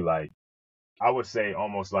able to, like, I would say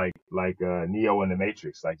almost like Neo in the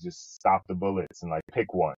Matrix, like just stop the bullets and like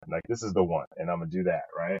pick one. Like this is the one and I'm gonna do that,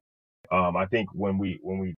 right? I think when we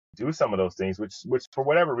do some of those things, which for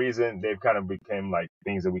whatever reason they've kind of become like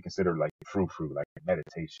things that we consider like frou like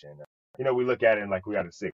meditation. You know, we look at it and like we got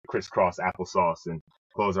to sit crisscross applesauce and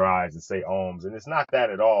close our eyes and say ohms, and it's not that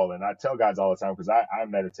at all. And I tell guys all the time because I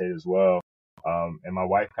meditate as well, and my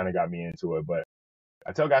wife kind of got me into it, but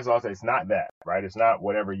I tell guys all the time it's not that, right? It's not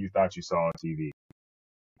whatever you thought you saw on TV.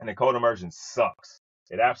 And the cold immersion sucks.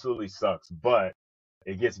 It absolutely sucks, but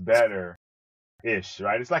it gets better ish,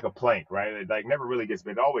 right? It's like a plank, right? It like never really gets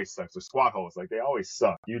better. It always sucks. Or squat holes, like they always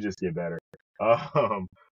suck. You just get better.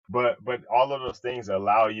 But all of those things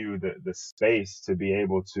allow you the space to be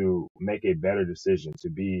able to make a better decision, to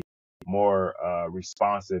be more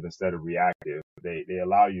responsive instead of reactive. They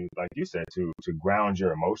allow you, like you said, to ground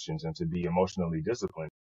your emotions and to be emotionally disciplined.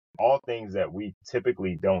 All things that we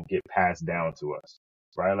typically don't get passed down to us,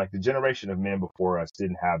 right? Like the generation of men before us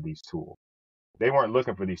didn't have these tools. They weren't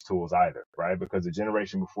looking for these tools either, right? Because the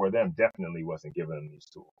generation before them definitely wasn't giving them these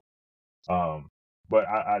tools. But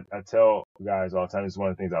I tell guys all the time, this is one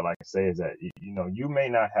of the things I like to say is that, you know, you may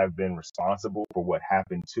not have been responsible for what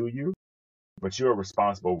happened to you, but you're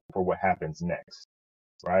responsible for what happens next,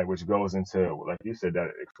 right? Which goes into, like you said,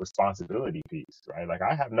 that responsibility piece, right? Like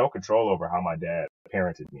I have no control over how my dad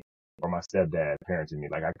parented me or my stepdad parented me.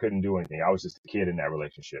 Like I couldn't do anything. I was just a kid in that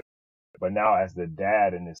relationship. But now as the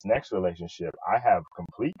dad in this next relationship, I have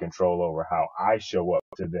complete control over how I show up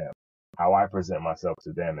to them, how I present myself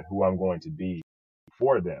to them, and who I'm going to be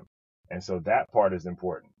for them. And so that part is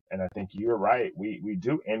important. And I think you're right. We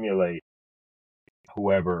do emulate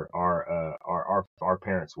whoever our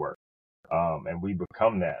parents were. And we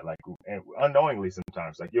become that, like, and unknowingly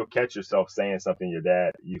sometimes, like you'll catch yourself saying something your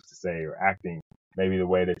dad used to say or acting maybe the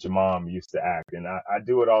way that your mom used to act. And I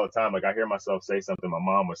do it all the time. Like I hear myself say something my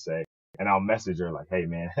mom would say and I'll message her like, hey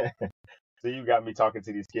man, so you got me talking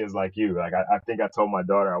to these kids like you. Like I think I told my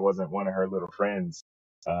daughter I wasn't one of her little friends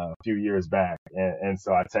a few years back. And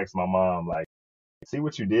so I text my mom like, see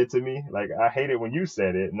what you did to me? Like I hate it when you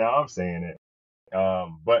said it. Now I'm saying it.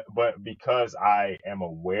 But because I am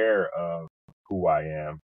aware of who I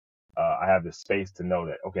am, I have the space to know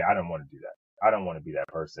that, okay, I don't want to do that. I don't want to be that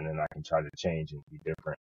person, and I can try to change and be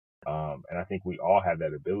different. And I think we all have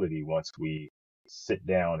that ability once we sit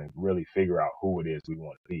down and really figure out who it is we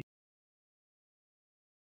want to be.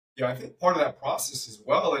 Yeah, I think part of that process as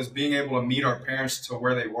well is being able to meet our parents to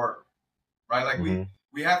where they were, right? Like Mm-hmm.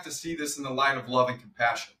 we have to see this in the light of love and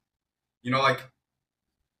compassion. Like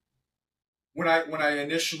when I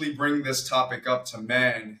initially bring this topic up to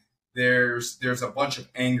men, there's a bunch of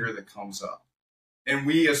anger that comes up, and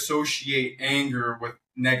we associate anger with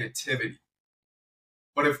negativity.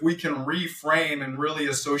 But if we can reframe and really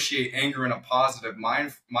associate anger in a positive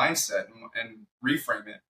mindset and reframe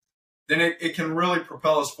it, then it can really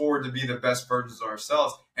propel us forward to be the best versions of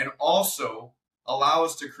ourselves, and also allow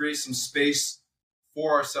us to create some space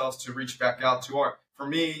for ourselves to reach back out to for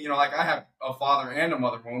me, like I have a father and a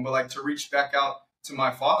mother wound, but like to reach back out to my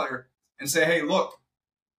father and say, hey, look,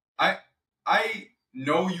 I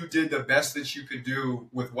know you did the best that you could do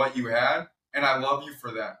with what you had, and I love you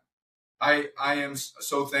for that. I am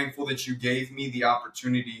so thankful that you gave me the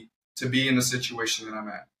opportunity to be in the situation that I'm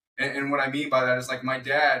at. And what I mean by that is, like, my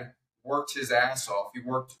dad worked his ass off. He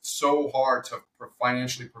worked so hard to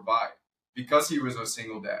financially provide because he was a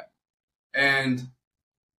single dad. And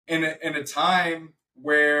in a time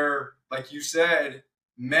where, like you said,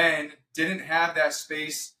 men didn't have that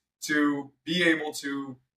space to be able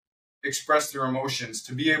to express their emotions,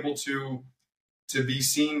 to be able to be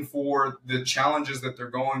seen for the challenges that they're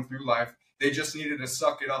going through life. They just needed to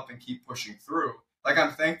suck it up and keep pushing through. Like,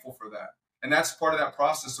 I'm thankful for that. And that's part of that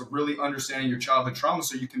process of really understanding your childhood trauma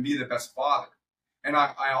so you can be the best father. And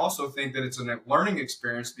I also think that it's a learning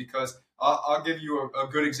experience, because I'll give you a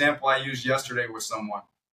good example I used yesterday with someone.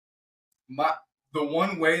 The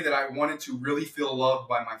one way that I wanted to really feel loved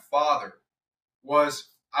by my father was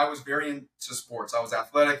I was very into sports. I was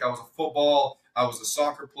athletic. I was a football. I was a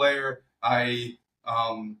soccer player. I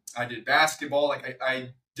did basketball. Like, I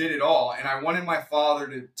did it all. And I wanted my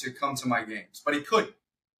father to come to my games, but he couldn't.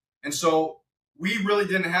 And so we really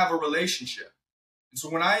didn't have a relationship. And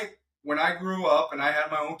so when I grew up and I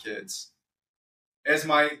had my own kids, as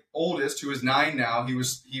my oldest, who is 9 now, he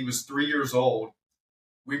was 3 years old.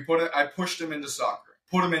 I pushed him into soccer,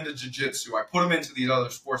 put him into jiu-jitsu. I put him into these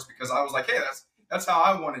other sports because I was like, hey, that's how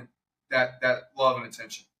I wanted that love and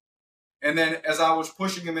attention. And then as I was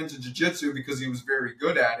pushing him into jiu-jitsu because he was very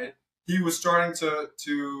good at it, he was starting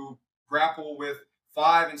to grapple with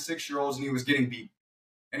 5 and 6 year olds, and he was getting beat.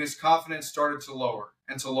 And his confidence started to lower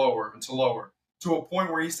and to lower and to lower, to a point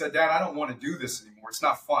where he said, Dad, I don't want to do this anymore. It's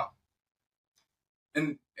not fun.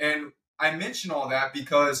 And I mention all that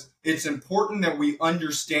because it's important that we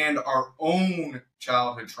understand our own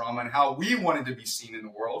childhood trauma and how we wanted to be seen in the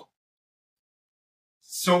world,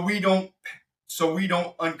 so we don't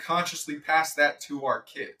unconsciously pass that to our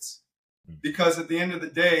kids. Because at the end of the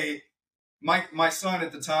day, my son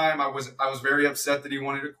at the time, I was very upset that he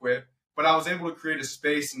wanted to quit, but I was able to create a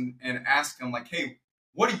space and ask him, like, hey,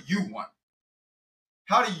 what do you want?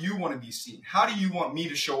 How do you want to be seen? How do you want me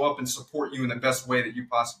to show up and support you in the best way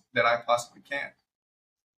that I possibly can?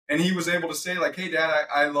 And he was able to say, like, hey, Dad,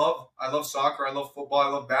 I love soccer, I love football, I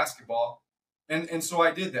love basketball. And so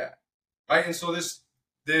I did that. Right. And so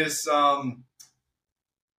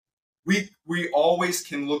we always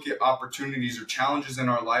can look at opportunities or challenges in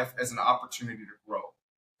our life as an opportunity to grow.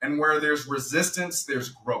 And where there's resistance, there's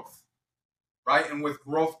growth. Right. And with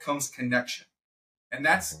growth comes connection. And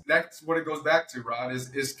that's what it goes back to, Rod,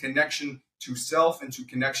 is connection to self and to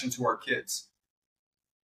connection to our kids.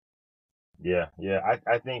 Yeah.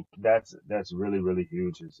 I think that's really, really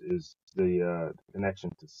huge is the connection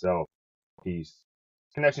to self piece.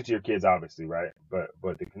 Connection to your kids, obviously, right? But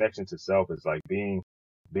the connection to self is like being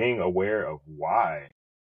aware of why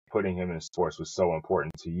putting him in sports was so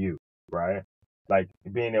important to you, right? Like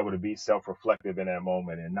being able to be self-reflective in that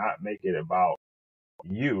moment and not make it about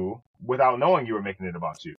you without knowing you were making it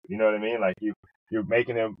about you. You know what I mean? Like you're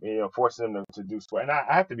making him, forcing him to do sport. And I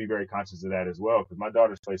have to be very conscious of that as well, because my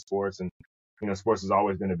daughters play sports, and sports has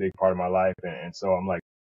always been a big part of my life. And so I'm like,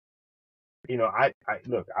 I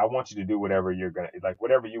look, I want you to do whatever you're gonna, like,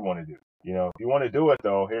 whatever you want to do. If you want to do it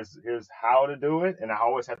though, here's how to do it. And I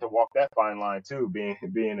always have to walk that fine line too. Being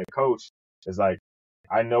a coach is like,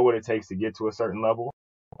 I know what it takes to get to a certain level.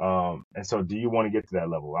 And so do you want to get to that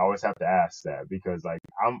level? I always have to ask that, because like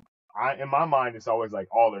in my mind, it's always like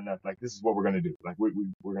all or nothing. Like, this is what we're going to do. Like we're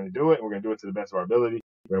going to do it. And we're going to do it to the best of our ability.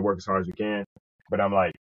 We're going to work as hard as we can. But I'm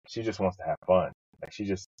like, she just wants to have fun. Like, she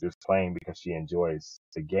just is playing because she enjoys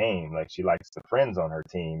the game. Like, she likes the friends on her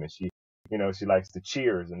team, and she likes the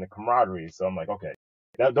cheers and the camaraderie. So I'm like, okay,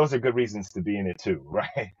 those are good reasons to be in it too,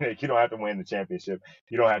 right? Like, you don't have to win the championship.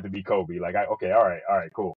 You don't have to be Kobe. Like, okay, all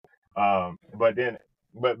right, cool.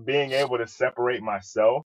 But being able to separate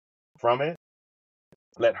myself from it,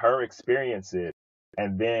 let her experience it,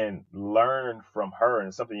 and then learn from her.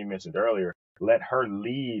 And something you mentioned earlier, let her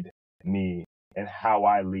lead me in how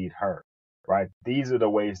I lead her, right? These are the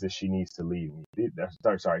ways that she needs to lead me.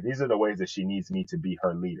 Sorry, these are the ways that she needs me to be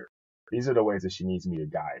her leader. These are the ways that she needs me to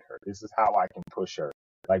guide her. This is how I can push her,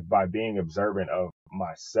 like by being observant of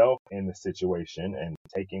myself in the situation and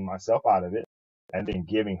taking myself out of it, and then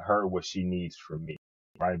giving her what she needs from me,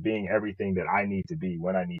 right? Being everything that I need to be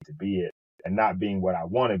when I need to be it, and not being what I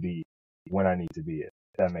want to be when I need to be it.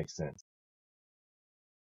 If that makes sense.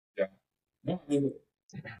 Yeah. No, I mean,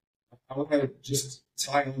 I want to just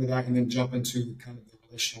tie into that and then jump into kind of the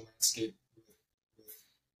relational landscape with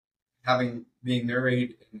being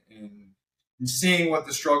married and seeing what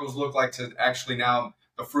the struggles look like to actually now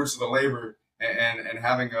the fruits of the labor and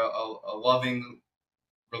having a loving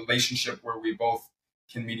relationship where we both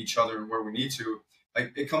can meet each other and where we need to.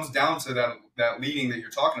 Like, it comes down to that leading that you're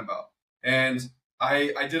talking about. And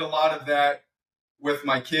I did a lot of that with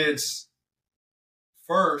my kids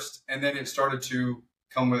first, and then it started to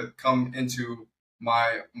come into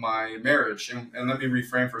my marriage. And let me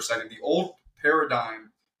reframe for a second. The old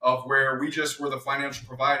paradigm of where we just were the financial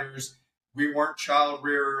providers, we weren't child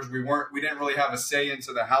rearers, we didn't really have a say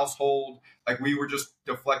into the household, like we were just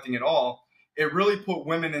deflecting it all. It really put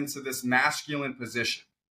women into this masculine position.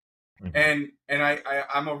 And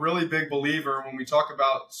I'm a really big believer when we talk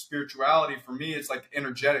about spirituality. For me, it's like the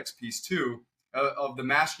energetics piece too, of the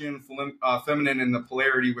masculine, feminine, and the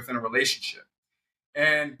polarity within a relationship.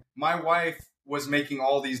 And my wife was making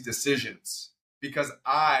all these decisions because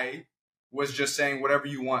I was just saying, whatever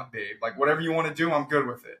you want, babe, like whatever you want to do, I'm good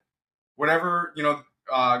with it. Whatever,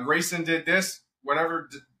 Grayson did this, whatever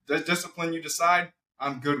discipline you decide,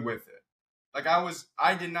 I'm good with it. Like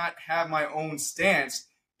I did not have my own stance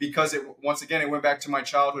because once again, it went back to my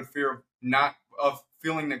childhood fear of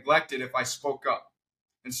feeling neglected if I spoke up.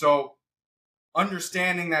 And so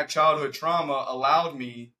understanding that childhood trauma allowed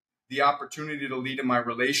me the opportunity to lead in my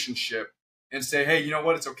relationship and say, hey, you know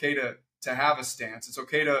what? It's okay to have a stance. It's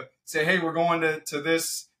okay to say, hey, we're going to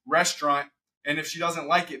this restaurant. And if she doesn't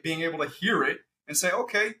like it, being able to hear it and say,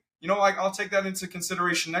 okay, I'll take that into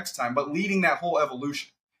consideration next time. But leading that whole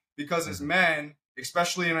evolution, because as men,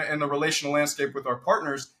 especially in the relational landscape with our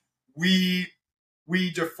partners, we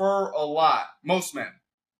defer a lot. Most men,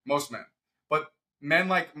 but men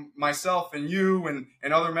like myself and you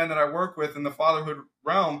and other men that I work with in the fatherhood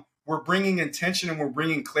realm, we're bringing intention and we're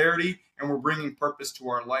bringing clarity and we're bringing purpose to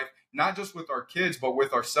our life, not just with our kids, but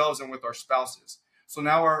with ourselves and with our spouses. So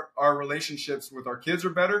now our relationships with our kids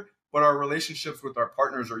are better, but our relationships with our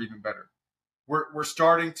partners are even better. We're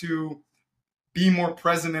starting to be more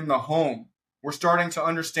present in the home. We're starting to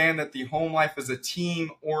understand that the home life is a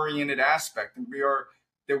team-oriented aspect, and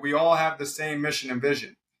that we all have the same mission and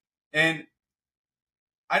vision. And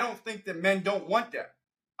I don't think that men don't want that.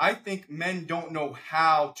 I think men don't know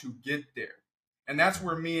how to get there. And that's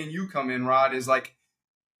where me and you come in, Rod, is like,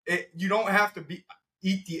 you don't have to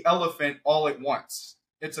eat the elephant all at once.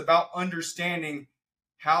 It's about understanding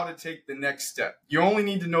how to take the next step. You only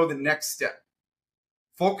need to know the next step.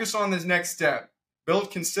 Focus on this next step.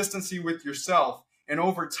 Build consistency with yourself. And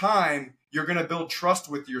over time, you're going to build trust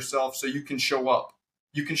with yourself so you can show up.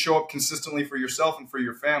 You can show up consistently for yourself and for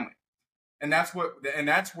your family. And that's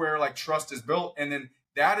where like trust is built. And then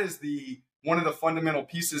that is one of the fundamental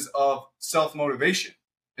pieces of self-motivation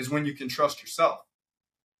is when you can trust yourself.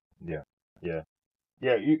 Yeah.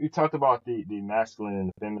 You talked about the masculine and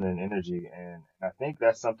the feminine energy, and I think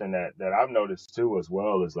that's something that I've noticed too as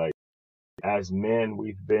well. Is like, as men,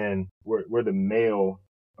 we're the male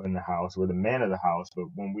in the house, we're the man of the house, but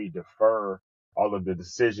when we defer all of the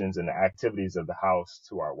decisions and the activities of the house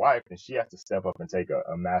to our wife, then she has to step up and take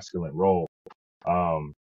a masculine role.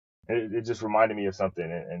 It just reminded me of something,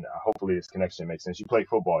 and hopefully this connection makes sense. You play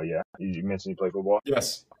football, yeah? You mentioned you play football?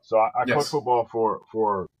 Yes. So I coached football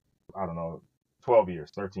for I don't know, 12 years,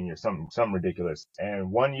 13 years, something ridiculous. And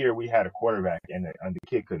one year we had a quarterback and the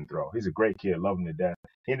kid couldn't throw. He's a great kid, love him to death.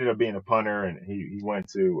 He ended up being a punter, and he went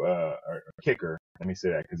to a kicker. Let me say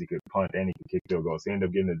that, because he could punt and he could kick field goals. He ended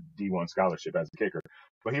up getting a D1 scholarship as a kicker.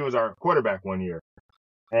 But he was our quarterback one year.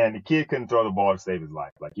 And the kid couldn't throw the ball to save his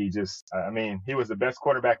life. Like, he was the best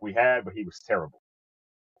quarterback we had, but he was terrible.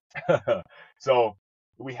 So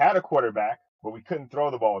we had a quarterback, but we couldn't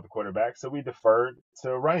throw the ball with the quarterback. So we deferred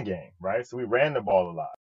to a run game, right? So we ran the ball a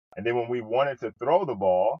lot. And then when we wanted to throw the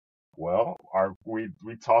ball, well, we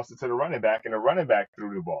tossed it to the running back, and the running back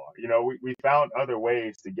threw the ball. We found other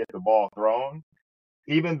ways to get the ball thrown,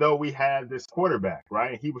 even though we had this quarterback,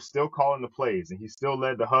 right? He was still calling the plays, and he still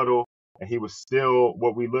led the huddle. And he was still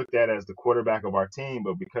what we looked at as the quarterback of our team.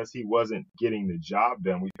 But because he wasn't getting the job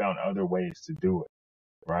done, we found other ways to do it,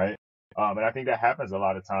 right? And I think that happens a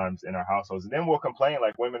lot of times in our households. And then we'll complain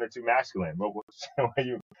like women are too masculine. But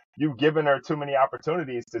you've given her too many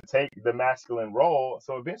opportunities to take the masculine role.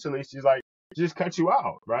 So eventually she's like, she just cuts you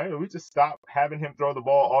out, right? We just stop having him throw the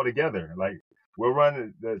ball altogether. Like we'll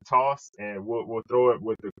run the toss and we'll throw it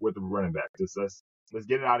with the running back. Just let's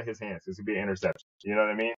get it out of his hands. This could be an interception. You know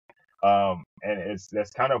what I mean? And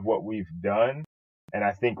that's kind of what we've done. And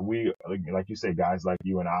I think we, like you say, guys like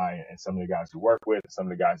you and I, and some of the guys we work with, some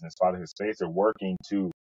of the guys in this fatherhood space are working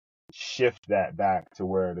to shift that back to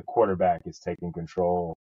where the quarterback is taking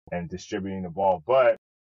control and distributing the ball, but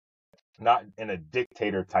not in a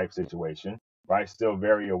dictator type situation, right? Still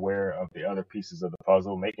very aware of the other pieces of the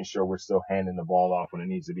puzzle, making sure we're still handing the ball off when it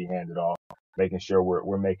needs to be handed off, making sure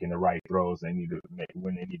we're making the right throws they need to make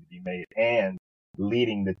when they need to be made, and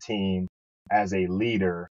leading the team as a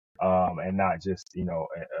leader, and not just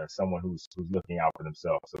someone who's looking out for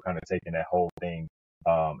themselves. So kind of taking that whole thing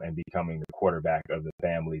and becoming the quarterback of the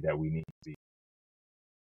family that we need to be.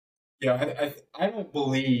 Yeah, I don't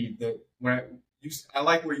believe that I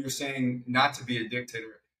like what you're saying, not to be a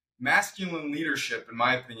dictator. Masculine leadership, in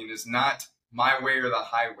my opinion, is not my way or the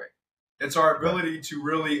highway. It's our ability to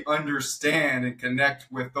really understand and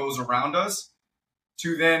connect with those around us,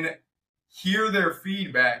 to then hear their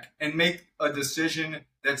feedback and make a decision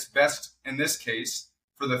that's best, in this case,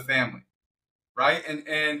 for the family, right?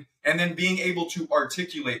 And then being able to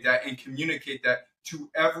articulate that and communicate that to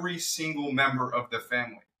every single member of the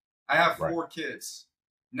family. I have 4 kids.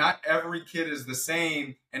 Not every kid is the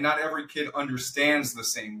same, and not every kid understands the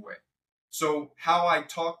same way. So how I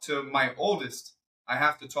talk to my oldest, I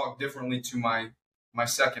have to talk differently to my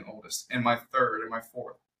second oldest and my third and my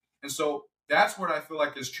fourth. And so that's what I feel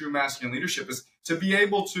like is true masculine leadership, is to be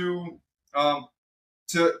able to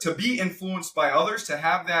be influenced by others, to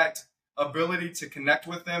have that ability to connect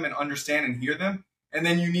with them and understand and hear them. And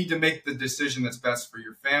then you need to make the decision that's best for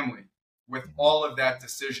your family with all of that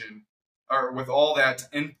decision, or with all that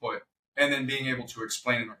input, and then being able to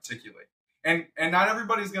explain and articulate. And not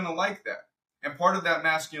everybody's going to like that. And part of that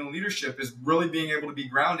masculine leadership is really being able to be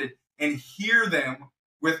grounded and hear them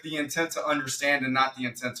with the intent to understand and not the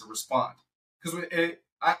intent to respond. Because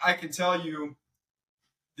I can tell you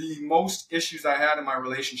the most issues I had in my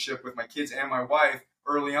relationship with my kids and my wife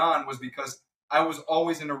early on was because I was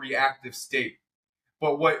always in a reactive state.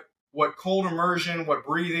 But what cold immersion, what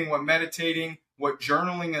breathing, what meditating, what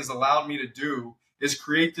journaling has allowed me to do is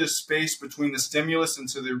create this space between the stimulus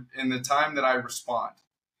and the time that I respond.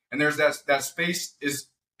 And there's that space is,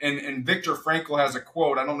 and Viktor Frankl has a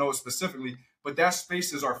quote, I don't know it specifically, but that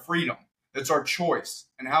space is our freedom. It's our choice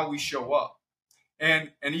and how we show up.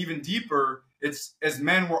 And even deeper, it's, as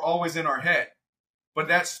men, we're always in our head, but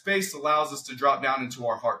that space allows us to drop down into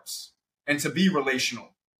our hearts and to be relational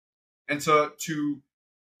and to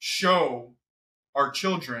show our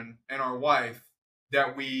children and our wife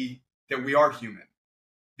that we are human.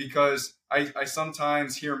 Because I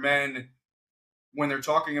sometimes hear men, when they're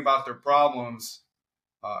talking about their problems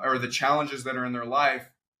or the challenges that are in their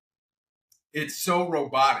life, it's so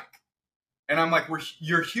robotic. And I'm like,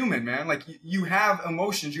 you're human, man. Like you have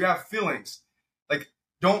emotions, you have feelings. Like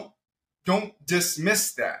don't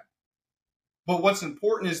dismiss that. But what's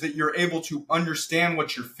important is that you're able to understand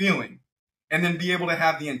what you're feeling and then be able to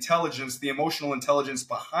have the intelligence, the emotional intelligence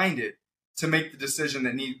behind it to make the decision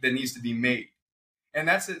that needs to be made. And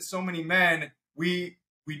that's it. So many men, we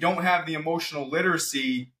don't have the emotional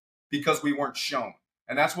literacy because we weren't shown.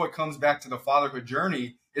 And that's what comes back to the fatherhood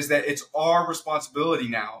journey, is that it's our responsibility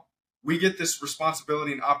now. We get this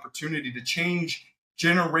responsibility and opportunity to change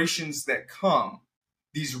generations that come,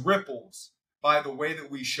 these ripples, by the way that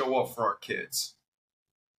we show up for our kids.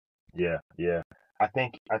 Yeah. I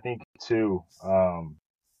think too,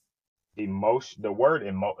 emotion, the word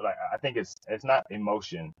like I think it's not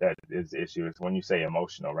emotion that is the issue. It's when you say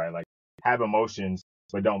emotional, right? Like have emotions,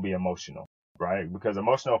 but don't be emotional, right? Because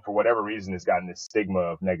emotional, for whatever reason, has gotten this stigma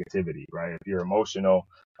of negativity, right? If you're emotional,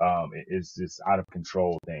 it's this out of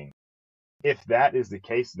control thing. If that is the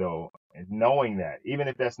case, though, and knowing that, even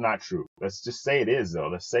if that's not true, let's just say it is, though.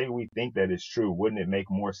 Let's say we think that it's true. Wouldn't it make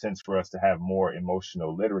more sense for us to have more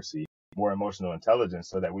emotional literacy, more emotional intelligence,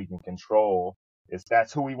 so that we can control, if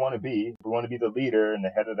that's who we want to be, if we want to be the leader and the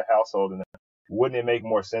head of the household, and wouldn't it make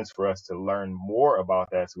more sense for us to learn more about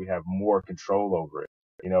that so we have more control over it?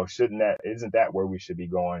 Isn't that where we should be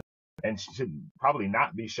going, and should probably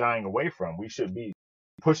not be shying away from? We should be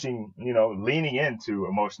pushing, leaning into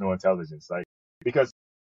emotional intelligence, like, because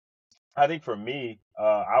I think for me,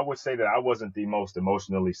 I would say that I wasn't the most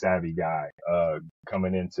emotionally savvy guy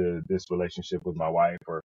coming into this relationship with my wife.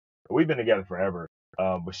 Or we've been together forever,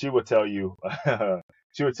 but she would tell you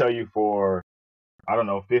she would tell you for, I don't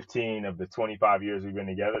know, 15 of the 25 years we've been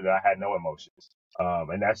together that I had no emotions.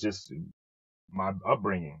 And that's just my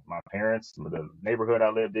upbringing, my parents, the neighborhood I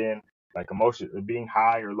lived in. Like being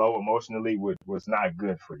high or low emotionally was not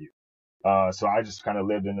good for you. So I just kind of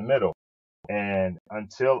lived in the middle. And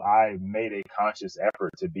until I made a conscious effort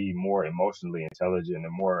to be more emotionally intelligent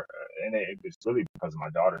and more, it's really because of my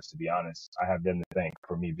daughters, to be honest. I have them to thank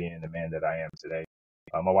for me being the man that I am today.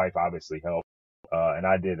 My wife obviously helped, and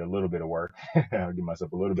I did a little bit of work. I'll give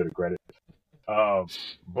myself a little bit of credit.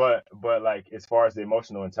 But like, as far as the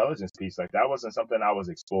emotional intelligence piece, like, that wasn't something I was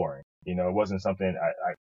exploring. You know, it wasn't something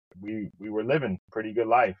we were living pretty good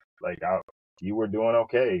life. Like, you were doing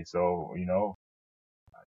okay. So,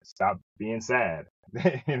 stop being sad.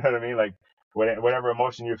 You know what I mean? Like, whatever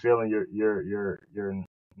emotion you're feeling, you're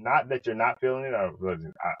not that you're not feeling it.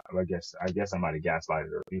 I guess I might have gaslighted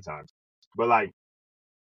her a few times, but like,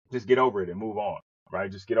 just get over it and move on,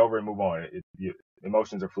 right? Just get over it and move on.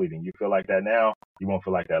 Emotions are fleeting. You feel like that now, you won't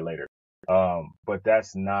feel like that later. But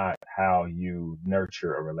that's not how you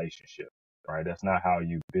nurture a relationship, right? That's not how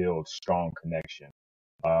you build strong connection,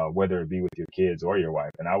 whether it be with your kids or your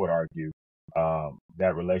wife. And I would argue,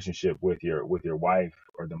 that relationship with your wife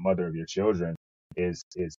or the mother of your children is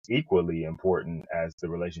equally important as the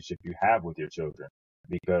relationship you have with your children,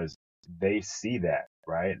 because they see that,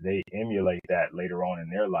 right? They emulate that later on in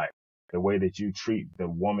their life. The way that you treat the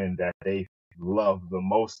woman that they love the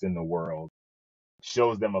most in the world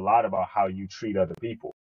shows them a lot about how you treat other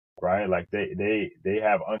people, right? Like, they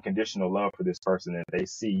have unconditional love for this person, and they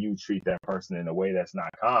see you treat that person in a way that's not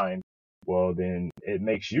kind. Well, then it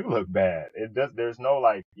makes you look bad. There's no,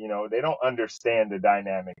 like, they don't understand the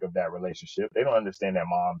dynamic of that relationship. They don't understand that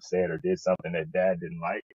mom said or did something that dad didn't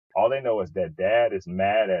like. All they know is that dad is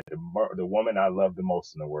mad at the woman I love the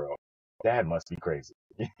most in the world. Dad must be crazy,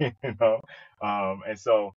 you know? And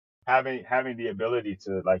so having the ability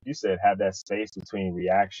to, like you said, have that space between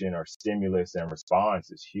reaction or stimulus and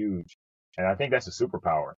response is huge. And I think that's a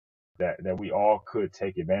superpower that we all could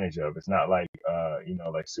take advantage of. It's not like,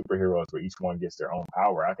 like superheroes where each one gets their own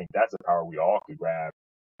power. I think that's a power we all could grab,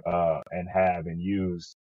 and have and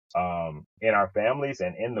use, in our families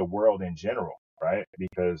and in the world in general, right?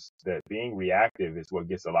 Because that being reactive is what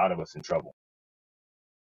gets a lot of us in trouble.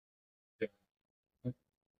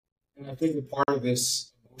 And I think a part of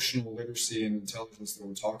this emotional literacy and intelligence that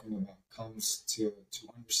we're talking about comes to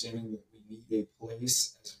understanding that we need a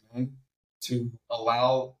place as men to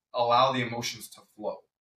allow the emotions to flow,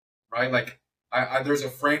 right? Like, there's a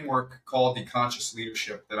framework called the Conscious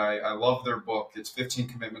Leadership that I love their book. It's 15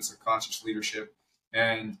 Commitments of Conscious Leadership.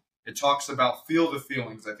 And it talks about feel the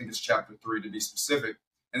feelings. I think it's chapter 3 to be specific.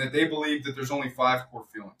 And that they believe that there's only 5 core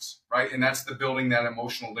feelings, right? And that's the building that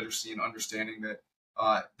emotional literacy and understanding that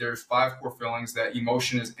there's 5 core feelings, that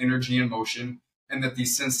emotion is energy in motion, and that the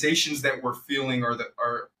sensations that we're feeling are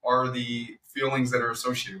the feelings that are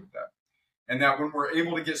associated with that. And that when we're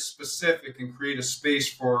able to get specific and create a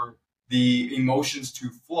space for the emotions to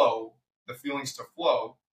flow, the feelings to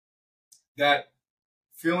flow, that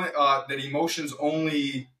feelings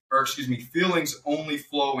only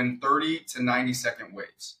flow in 30 to 90-second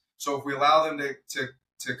waves. So if we allow them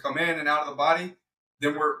to come in and out of the body,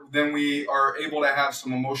 then we are able to have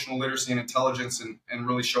some emotional literacy and intelligence and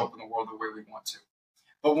really show up in the world the way we want to.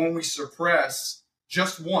 But when we suppress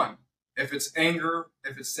just one, if it's anger,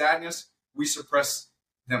 if it's sadness, we suppress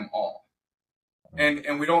them all.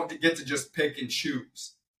 And we don't get to just pick and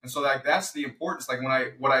choose. And so that's the importance. Like,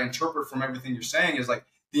 what I interpret from everything you're saying is like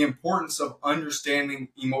the importance of understanding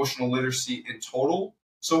emotional literacy in total,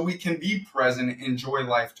 so we can be present and enjoy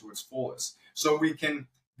life to its fullest. So we can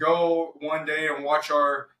go one day and watch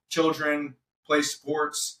our children play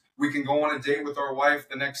sports. We can go on a date with our wife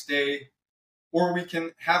the next day, or we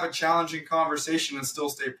can have a challenging conversation and still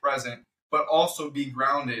stay present, but also be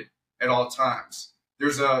grounded at all times.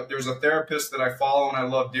 There's a therapist that I follow and I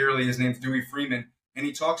love dearly. His name's Dewey Freeman, and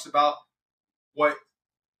he talks about what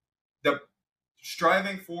the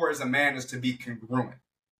striving for as a man is to be congruent,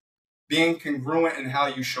 being congruent in how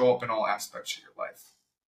you show up in all aspects of your life.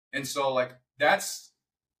 And so, like, that's,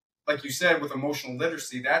 like you said, with emotional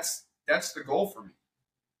literacy, that's the goal for me.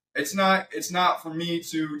 It's not for me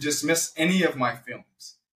to dismiss any of my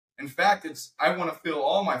feelings. In fact, I want to feel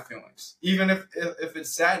all my feelings, even if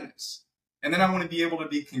it's sadness. And then I want to be able to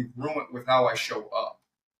be congruent with how I show up.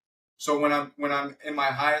 So when I'm in my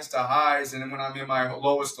highest of highs and when I'm in my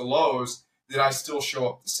lowest of lows, that I still show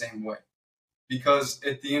up the same way. Because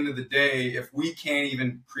at the end of the day, if we can't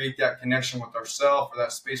even create that connection with ourselves or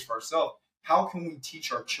that space for ourselves, how can we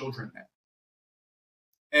teach our children that?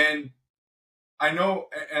 And I know,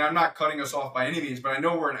 and I'm not cutting us off by any means, but I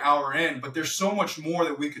know we're an hour in, but there's so much more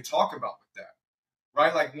that we could talk about with that,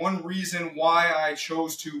 right? Like one reason why I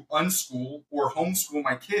chose to unschool or homeschool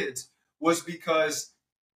my kids was because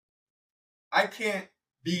I can't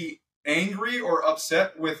be angry or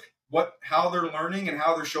upset with how they're learning and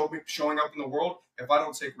how they're showing up in the world if I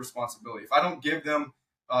don't take responsibility, if I don't give them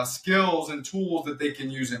skills and tools that they can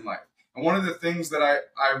use in life. And one of the things that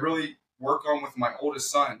I really work on with my oldest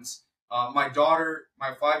sons, my daughter,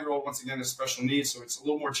 my 5-year-old, once again, has special needs, so it's a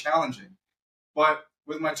little more challenging. But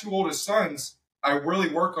with my 2 oldest sons, I really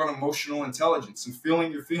work on emotional intelligence and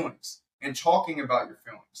feeling your feelings and talking about your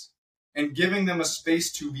feelings and giving them a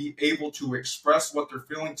space to be able to express what they're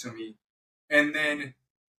feeling to me and then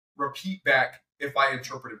repeat back if I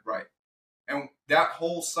interpret it right. And that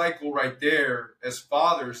whole cycle right there, as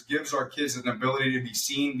fathers, gives our kids an ability to be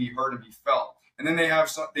seen, be heard, and be felt. And then they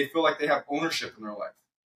feel like they have ownership in their life.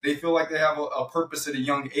 They feel like they have a purpose at a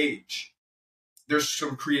young age. There's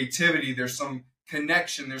some creativity. There's some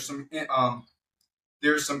connection. There's some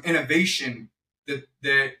innovation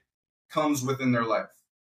that comes within their life.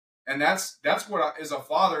 And that's what as a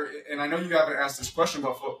father, and I know you haven't asked this question,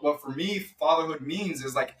 but what for me fatherhood means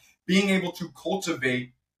is like being able to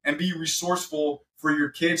cultivate and be resourceful for your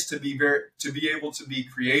kids to be able to be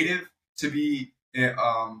creative, to be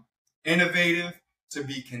innovative, to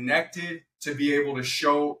be connected, to be able to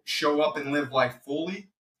show up and live life fully.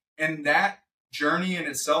 And that journey in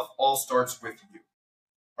itself all starts with you,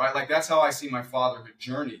 right? Like that's how I see my fatherhood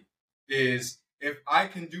journey is if I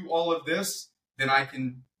can do all of this, then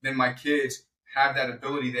my kids have that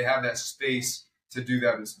ability, they have that space to do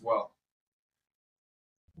that as well.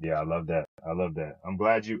 Yeah, I love that. I love that. I'm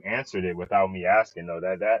glad you answered it without me asking though.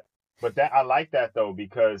 But I like that though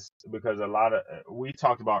because a lot of we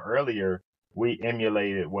talked about earlier, we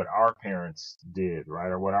emulated what our parents did, right,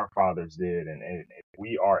 or what our fathers did, and if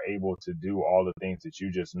we are able to do all the things that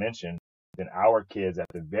you just mentioned, then our kids, at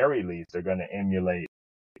the very least, are going to emulate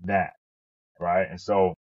that, right? And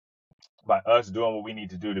so, by us doing what we need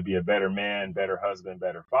to do to be a better man, better husband,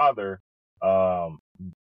 better father, um,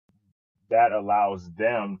 that allows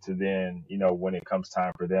them to then, when it comes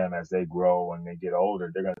time for them as they grow and they get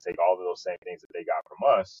older, they're going to take all of those same things that they got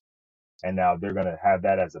from us. And now they're going to have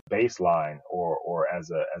that as a baseline or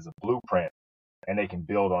as a blueprint, and they can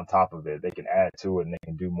build on top of it. They can add to it and they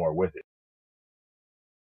can do more with it.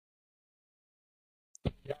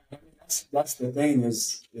 Yeah, I mean, that's the thing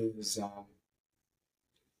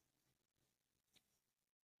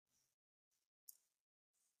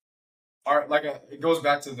all right, like it goes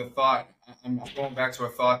back to the thought. I'm going back to a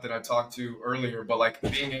thought that I talked to earlier, but like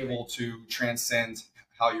being able to transcend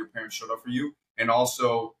how your parents showed up for you, and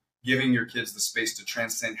also giving your kids the space to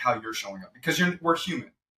transcend how you're showing up. Because we're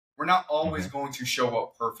human. We're not always going to show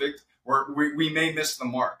up perfect. We may miss the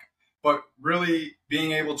mark, but really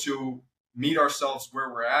being able to meet ourselves where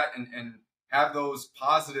we're at and have those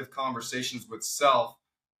positive conversations with self,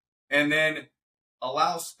 and then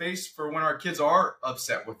allow space for when our kids are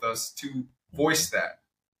upset with us to voice that,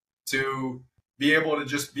 to be able to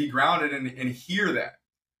just be grounded and hear that.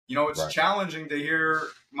 It's Right. challenging to hear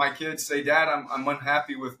my kids say, "Dad, I'm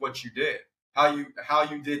unhappy with what you did, how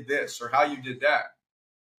you did this or how you did that."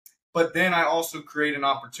 But then I also create an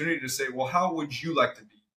opportunity to say, "Well, how would you like to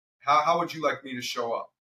be? How would you like me to show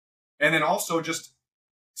up?" And then also just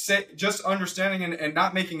understanding and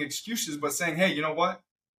not making excuses, but saying, "Hey, you know what?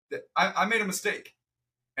 I made a mistake,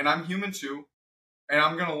 and I'm human too, and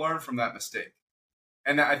I'm going to learn from that mistake."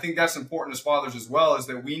 And I think that's important as fathers as well, is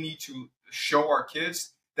that we need to show our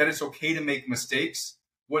kids that it's okay to make mistakes.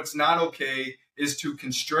 What's not okay is to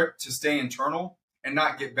constrict, to stay internal, and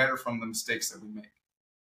not get better from the mistakes that we make.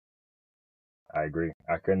 I agree.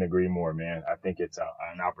 I couldn't agree more, man. I think it's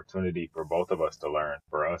an opportunity for both of us to learn,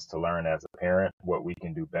 for us to learn as a parent what we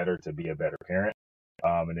can do better to be a better parent.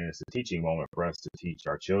 And then it's a teaching moment for us to teach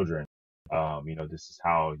our children, this is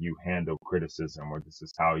how you handle criticism, or this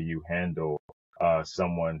is how you handle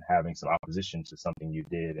someone having some opposition to something you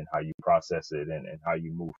did, and how you process it, and how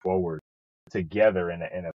you move forward together in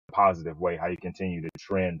a positive way, how you continue to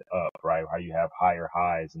trend up, right? How you have higher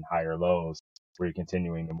highs and higher lows, where you're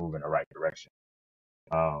continuing to move in the right direction.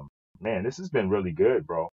 Man, this has been really good,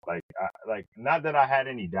 bro. Like, not that I had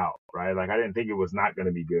any doubt, right? Like, I didn't think it was not going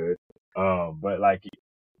to be good. But like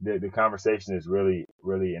the conversation is really,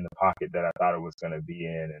 really in the pocket that I thought it was going to be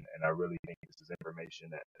in. And I really think this is information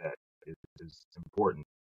that is important.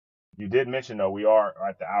 You did mention though, we are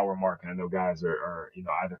at the hour mark, and I know guys are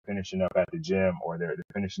either finishing up at the gym or they're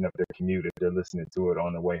finishing up their commute if they're listening to it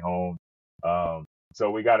on the way home.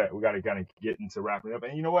 So we gotta kind of get into wrapping up.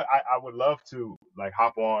 And you know what? I would love to like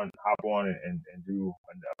hop on and do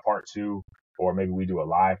a part two, or maybe we do a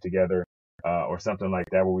live together, or something like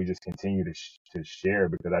that, where we just continue to share,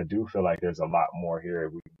 because I do feel like there's a lot more here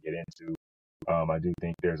we can get into. I do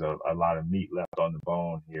think there's a lot of meat left on the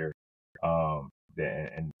bone here.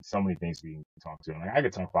 And so many things we can talk to. Like I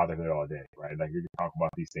could talk fatherhood all day, right? Like you can talk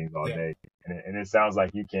about these things all day, and it sounds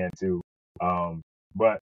like you can too.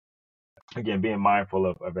 But again, being mindful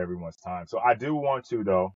of everyone's time. So I do want to,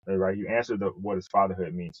 though, right? You answered the what does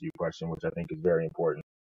fatherhood mean to you question, which I think is very important.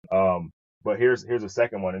 But here's a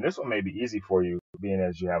second one, and this one may be easy for you, being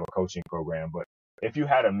as you have a coaching program. But if you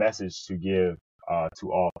had a message to give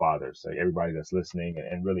to all fathers, like everybody that's listening,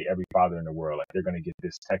 and really every father in the world, like they're going to get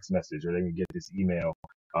this text message or they're going to get this email,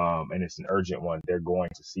 and it's an urgent one, they're going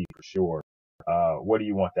to see for sure. What do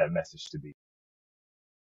you want that message to be?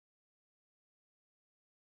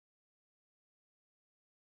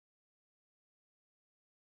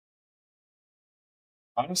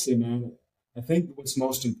 Honestly, man, I think what's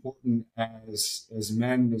most important as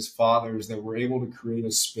men, as fathers, that we're able to create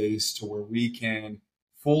a space to where we can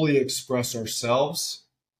fully express ourselves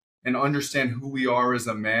and understand who we are as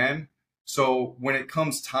a man. So when it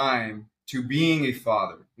comes time to being a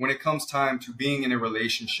father, when it comes time to being in a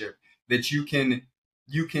relationship, that you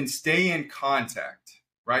can stay in contact,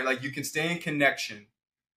 right? Like you can stay in connection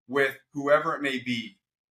with whoever it may be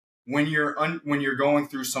when you're going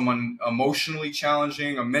through someone emotionally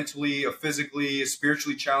challenging, a mentally, a physically, a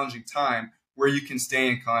spiritually challenging time, where you can stay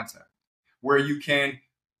in contact, where you can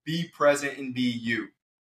be present and be you.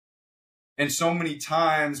 And so many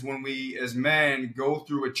times when we as men go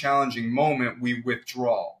through a challenging moment, we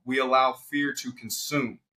withdraw. We allow fear to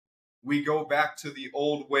consume. We go back to the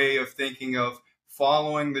old way of thinking of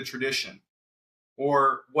following the tradition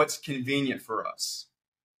or what's convenient for us.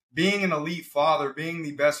 Being an elite father, being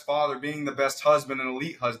the best husband, an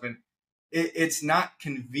elite husband, it's not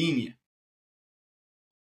convenient,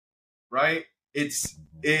 right?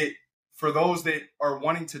 It for those that are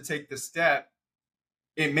wanting to take the step,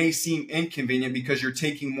 it may seem inconvenient because you're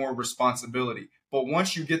taking more responsibility. But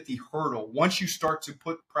once you get the hurdle, once you start to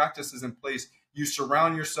put practices in place, you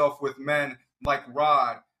surround yourself with men like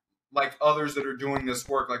Rod, like others that are doing this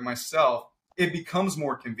work, like myself, it becomes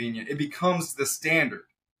more convenient. It becomes the standard,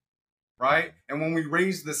 right? And when we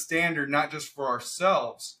raise the standard, not just for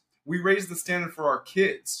ourselves, we raise the standard for our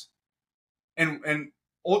kids. And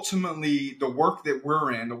ultimately, the work that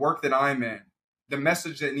we're in, the work that I'm in, the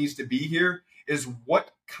message that needs to be here is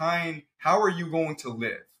how are you going to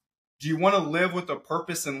live? Do you want to live with a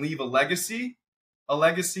purpose and leave a legacy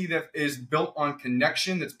that is built on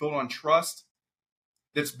connection, that's built on trust,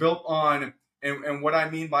 that's built on, and what I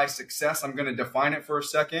mean by success, I'm going to define it for a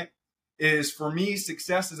second, is for me,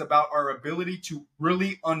 success is about our ability to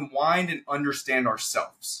really unwind and understand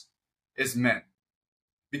ourselves as men.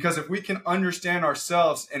 Because if we can understand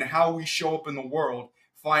ourselves and how we show up in the world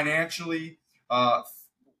financially,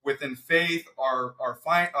 within faith, our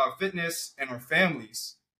fitness, and our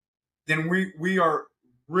families, then we are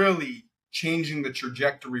really changing the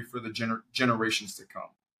trajectory for the generations to come.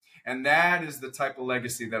 And that is the type of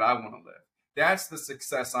legacy that I want to live. That's the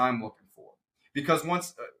success I'm looking for. Because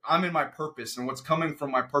once I'm in my purpose, and what's coming from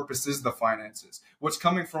my purpose is the finances. What's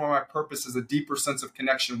coming from my purpose is a deeper sense of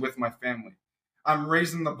connection with my family. I'm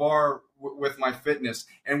raising the bar with my fitness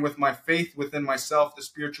and with my faith within myself, the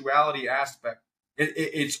spirituality aspect.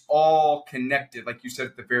 It's all connected, like you said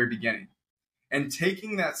at the very beginning. And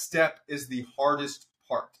taking that step is the hardest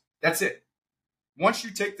part. That's it. Once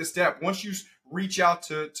you take the step, once you reach out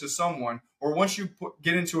to someone, or once you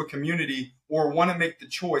get into a community or want to make the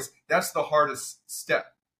choice, that's the hardest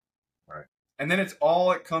step. Right. And then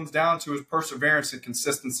all it comes down to is perseverance and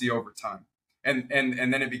consistency over time. And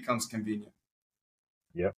then it becomes convenient.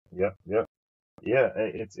 Yep. Yeah,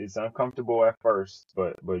 it's uncomfortable at first,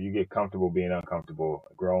 but you get comfortable being uncomfortable,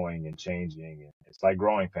 growing and changing. And it's like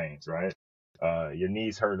growing pains, right? Your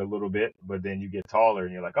knees hurt a little bit, but then you get taller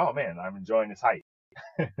and you're like, oh man, I'm enjoying this height.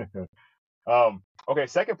 Okay,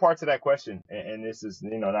 second part to that question, and this is,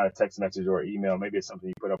 not a text message or email. Maybe it's something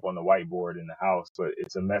you put up on the whiteboard in the house, but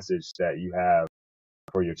it's a message that you have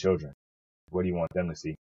for your children. What do you want them to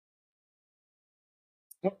see?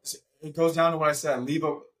 It goes down to what I said: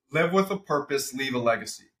 live with a purpose, leave a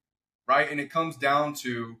legacy, right? And it comes down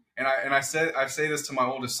to, I say this to my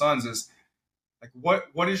oldest sons, is like,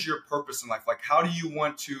 what is your purpose in life? Like, how do you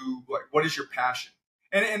want to, like, what is your passion?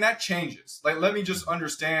 And that changes. Like, let me just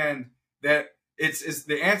understand that it's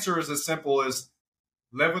the answer is as simple as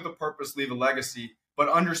live with a purpose, leave a legacy, but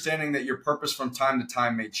understanding that your purpose from time to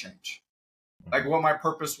time may change. Like what my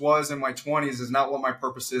purpose was in my 20s is not what my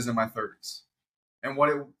purpose is in my 30s, and what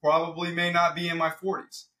it probably may not be in my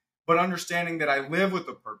 40s. But understanding that I live with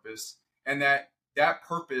a purpose, and that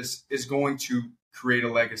purpose is going to create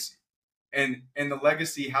a legacy. And the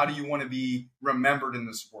legacy, how do you want to be remembered in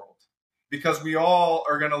this world? Because we all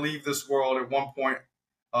are going to leave this world at one point,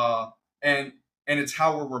 and it's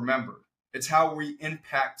how we're remembered. It's how we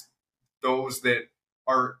impact those that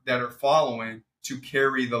are following to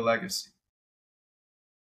carry the legacy.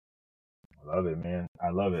 I love it, man. I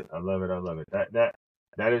love it. I love it. I love it.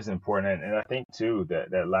 That is important. And I think too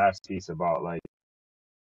that last piece about like,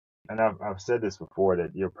 and I've said this before,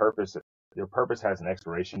 that your purpose has an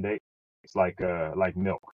expiration date. It's like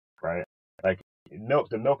milk, right? Like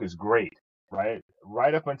the milk is great, right?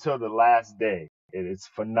 Right up until the last day. It's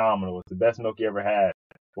phenomenal. It's the best milk you ever had.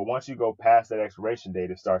 But once you go past that expiration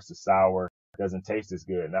date, it starts to sour, doesn't taste as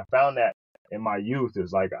good. And I found that in my youth, it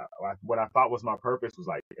was like what I thought was my purpose was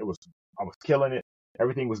like, I was killing it.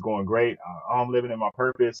 Everything was going great. I'm living in my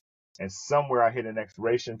purpose. And somewhere I hit an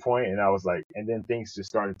expiration point, and I was like, and then things just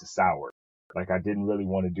started to sour. Like I didn't really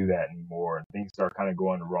want to do that anymore, and things started kind of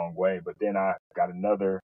going the wrong way. But then I got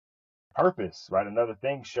another purpose, right? Another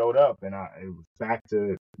thing showed up, and it was back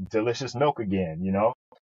to delicious milk again, you know?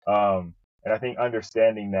 And I think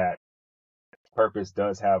understanding that purpose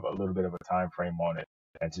does have a little bit of a time frame on it,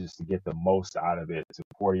 and just to get the most out of it, to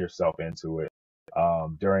pour yourself into it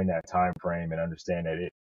during that time frame, and understand that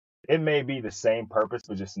it may be the same purpose,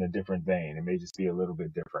 but just in a different vein. It may just be a little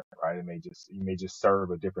bit different, right? You may just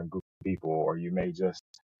serve a different group of people, or you may just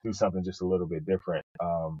do something just a little bit different.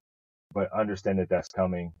 But understand that that's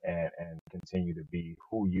coming, and continue to be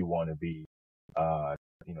who you want to be,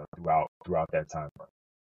 throughout that time frame.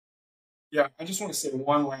 Yeah, I just want to say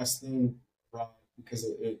one last thing, Rob, because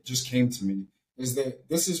it just came to me, is that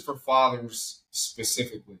this is for fathers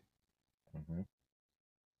specifically. Mm-hmm.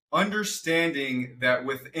 Understanding that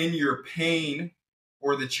within your pain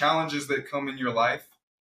or the challenges that come in your life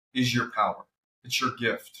is your power. It's your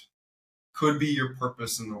gift. Could be your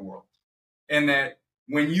purpose in the world. And that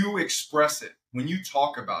when you express it, when you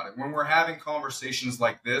talk about it, when we're having conversations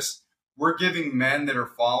like this, we're giving men that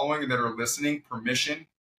are following, that are listening, permission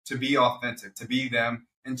to be authentic, to be them,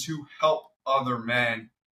 and to help other men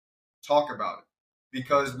talk about it.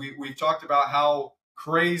 Because we've talked about how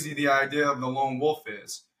crazy the idea of the lone wolf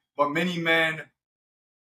is. But many men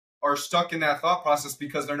are stuck in that thought process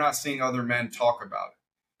because they're not seeing other men talk about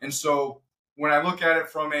it. And so when I look at it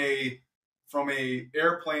from a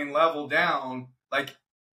airplane level down, like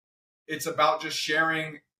it's about just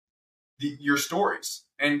sharing your stories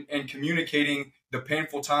and communicating the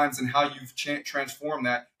painful times and how you've transformed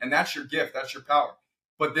that. And that's your gift. That's your power.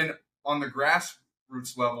 But then on the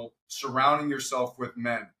grassroots level, surrounding yourself with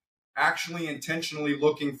men, actually intentionally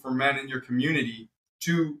looking for men in your community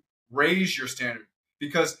to raise your standard,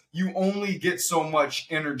 because you only get so much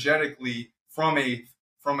energetically from a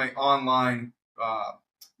online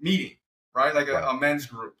meeting, right? Like a men's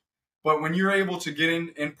group. But when you're able to get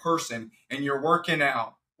in person and you're working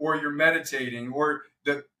out or you're meditating or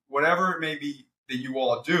whatever it may be that you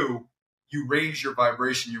all do, you raise your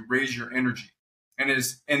vibration, you raise your energy.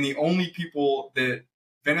 And the only people that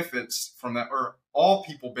benefits from that, or all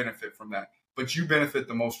people benefit from that, but you benefit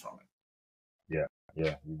the most from it.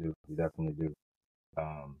 Yeah, you do. You definitely do.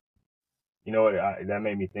 You know what? That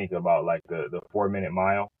made me think about like the 4 minute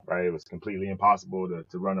mile, right? It was completely impossible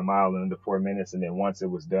to run a mile in under 4 minutes. And then once it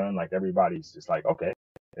was done, like everybody's just like, okay.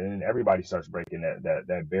 And then everybody starts breaking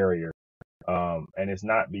that barrier. And it's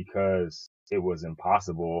not because it was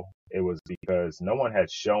impossible. It was because no one had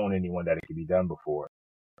shown anyone that it could be done before.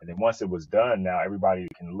 And then once it was done, now everybody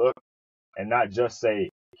can look and not just say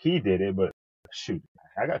he did it, but shoot,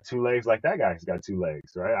 I got 2 legs like that guy's got 2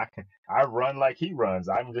 legs, right? I run like he runs.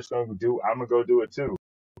 I'm gonna go do it too.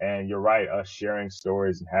 And you're right, us sharing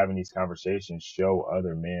stories and having these conversations show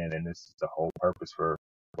other men, and this is the whole purpose for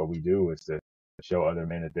what we do, is to show other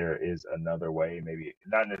men that there is another way, maybe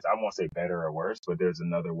not, I won't say better or worse, but there's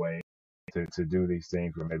another way to do these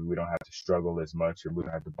things where maybe we don't have to struggle as much, or we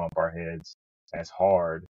don't have to bump our heads as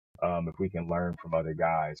hard. If we can learn from other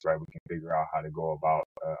guys, right, we can figure out how to go about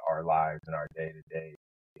our lives and our day to day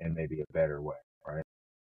in maybe a better way, right?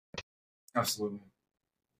 Absolutely.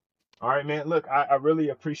 All right, man. Look, I really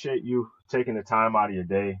appreciate you taking the time out of your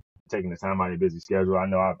day, taking the time out of your busy schedule. I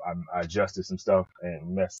know I adjusted some stuff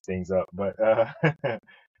and messed things up, but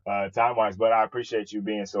time wise, but I appreciate you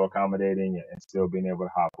being so accommodating and still being able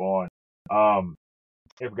to hop on.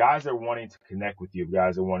 If guys are wanting to connect with you, if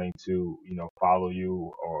guys are wanting to, follow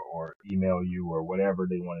you or email you or whatever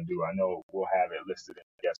they want to do, I know we'll have it listed in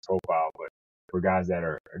the guest profile, but for guys that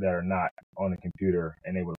are not on the computer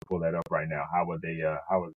and able to pull that up right now, how would be the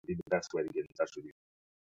best way to get in touch with you?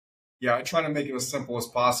 Yeah, I try to make it as simple as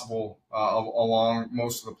possible along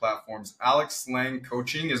most of the platforms. Alex Lange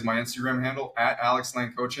Coaching is my Instagram handle, at Alex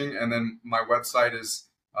Lange Coaching. And then my website is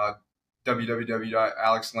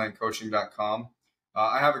www.alexlangecoaching.com.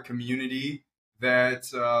 I have a community that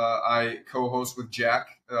I co-host with Jack,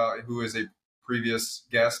 who is a previous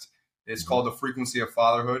guest. It's called The Frequency of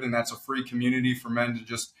Fatherhood, and that's a free community for men to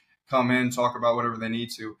just come in, talk about whatever they need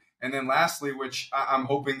to. And then lastly, which I'm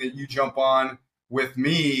hoping that you jump on with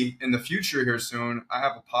me in the future here soon, I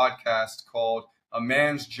have a podcast called A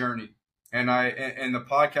Man's Journey. And the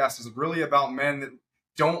podcast is really about men that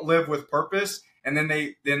don't live with purpose, and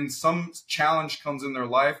then some challenge comes in their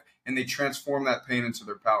life and they transform that pain into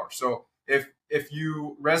their power. So if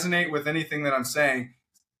you resonate with anything that I'm saying,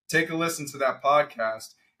 take a listen to that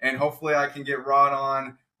podcast, and hopefully I can get Rod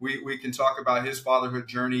on. We can talk about his fatherhood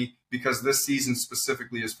journey, because this season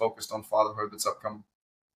specifically is focused on fatherhood that's upcoming.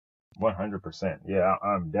 100%. Yeah,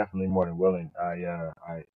 I'm definitely more than willing.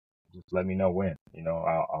 I just let me know when.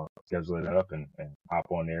 I'll schedule it up and hop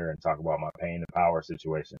on there and talk about my pain and power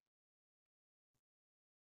situation.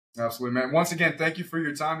 Absolutely, man. Once again, thank you for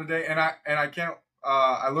your time today, and I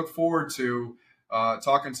look forward to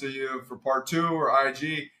talking to you for part 2 or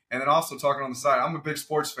IG, and then also talking on the side. I'm a big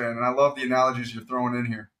sports fan, and I love the analogies you're throwing in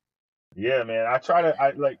here. Yeah, man. I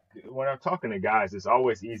like when I'm talking to guys, it's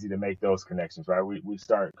always easy to make those connections, right? We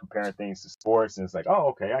start comparing things to sports, and it's like, oh,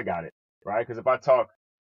 okay, I got it, right? Because if I talk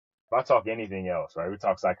anything else, right? We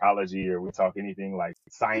talk psychology or we talk anything like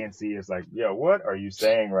sciencey, it's like, yo, what are you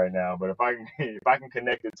saying right now? But if I can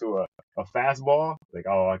connect it to a fastball, like,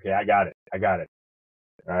 oh, okay, I got it.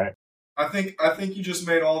 All right. I think you just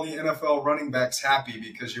made all the NFL running backs happy,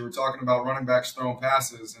 because you were talking about running backs throwing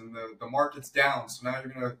passes, and the market's down, so now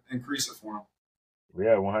you're going to increase it for them.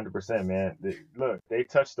 Yeah, 100%, man. They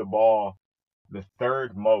touched the ball the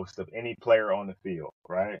third most of any player on the field,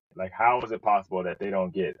 right? Like, how is it possible that they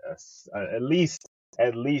don't get at least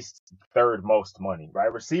third most money,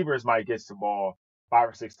 right? Receivers might get the ball 5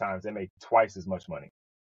 or 6 times, they make twice as much money.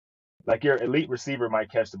 Like, your elite receiver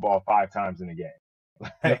might catch the ball 5 times in a game.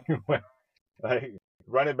 Like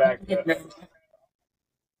running back.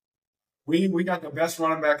 We got the best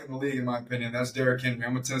running back in the league, in my opinion. That's Derrick Henry.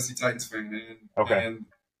 I'm a Tennessee Titans fan, and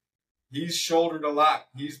he's shouldered a lot.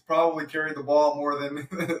 He's probably carried the ball more than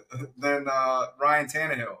Ryan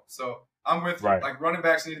Tannehill. So I'm with you. Right. Like, running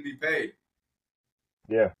backs need to be paid.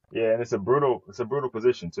 Yeah, and it's a brutal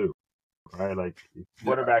position too, right? Like,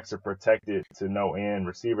 quarterbacks are protected to no end,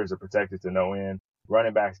 receivers are protected to no end,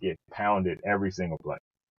 running backs get pounded every single play.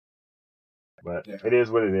 But It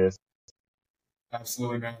is what it is.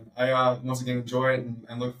 Absolutely, man. I once again enjoy it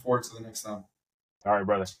and look forward to the next time. All right,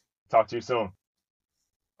 brother. Talk to you soon.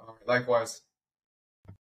 All right, likewise.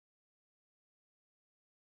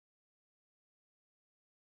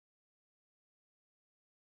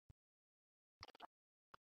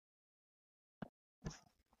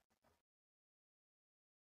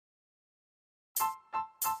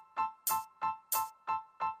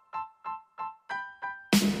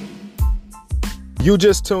 You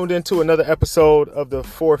just tuned into another episode of the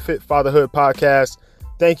Forfeit Fatherhood podcast.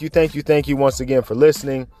 Thank you once again for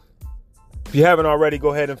listening. If you haven't already, go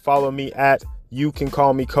ahead and follow me at You Can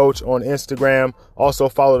Call Me Coach on Instagram. Also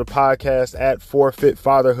follow the podcast at Forfeit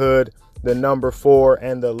Fatherhood, the number 4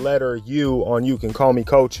 and the letter U on You Can Call Me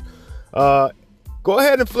Coach. Go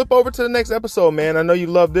ahead and flip over to the next episode, man. I know you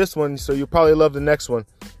love this one, so you'll probably love the next one.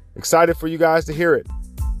 Excited for you guys to hear it.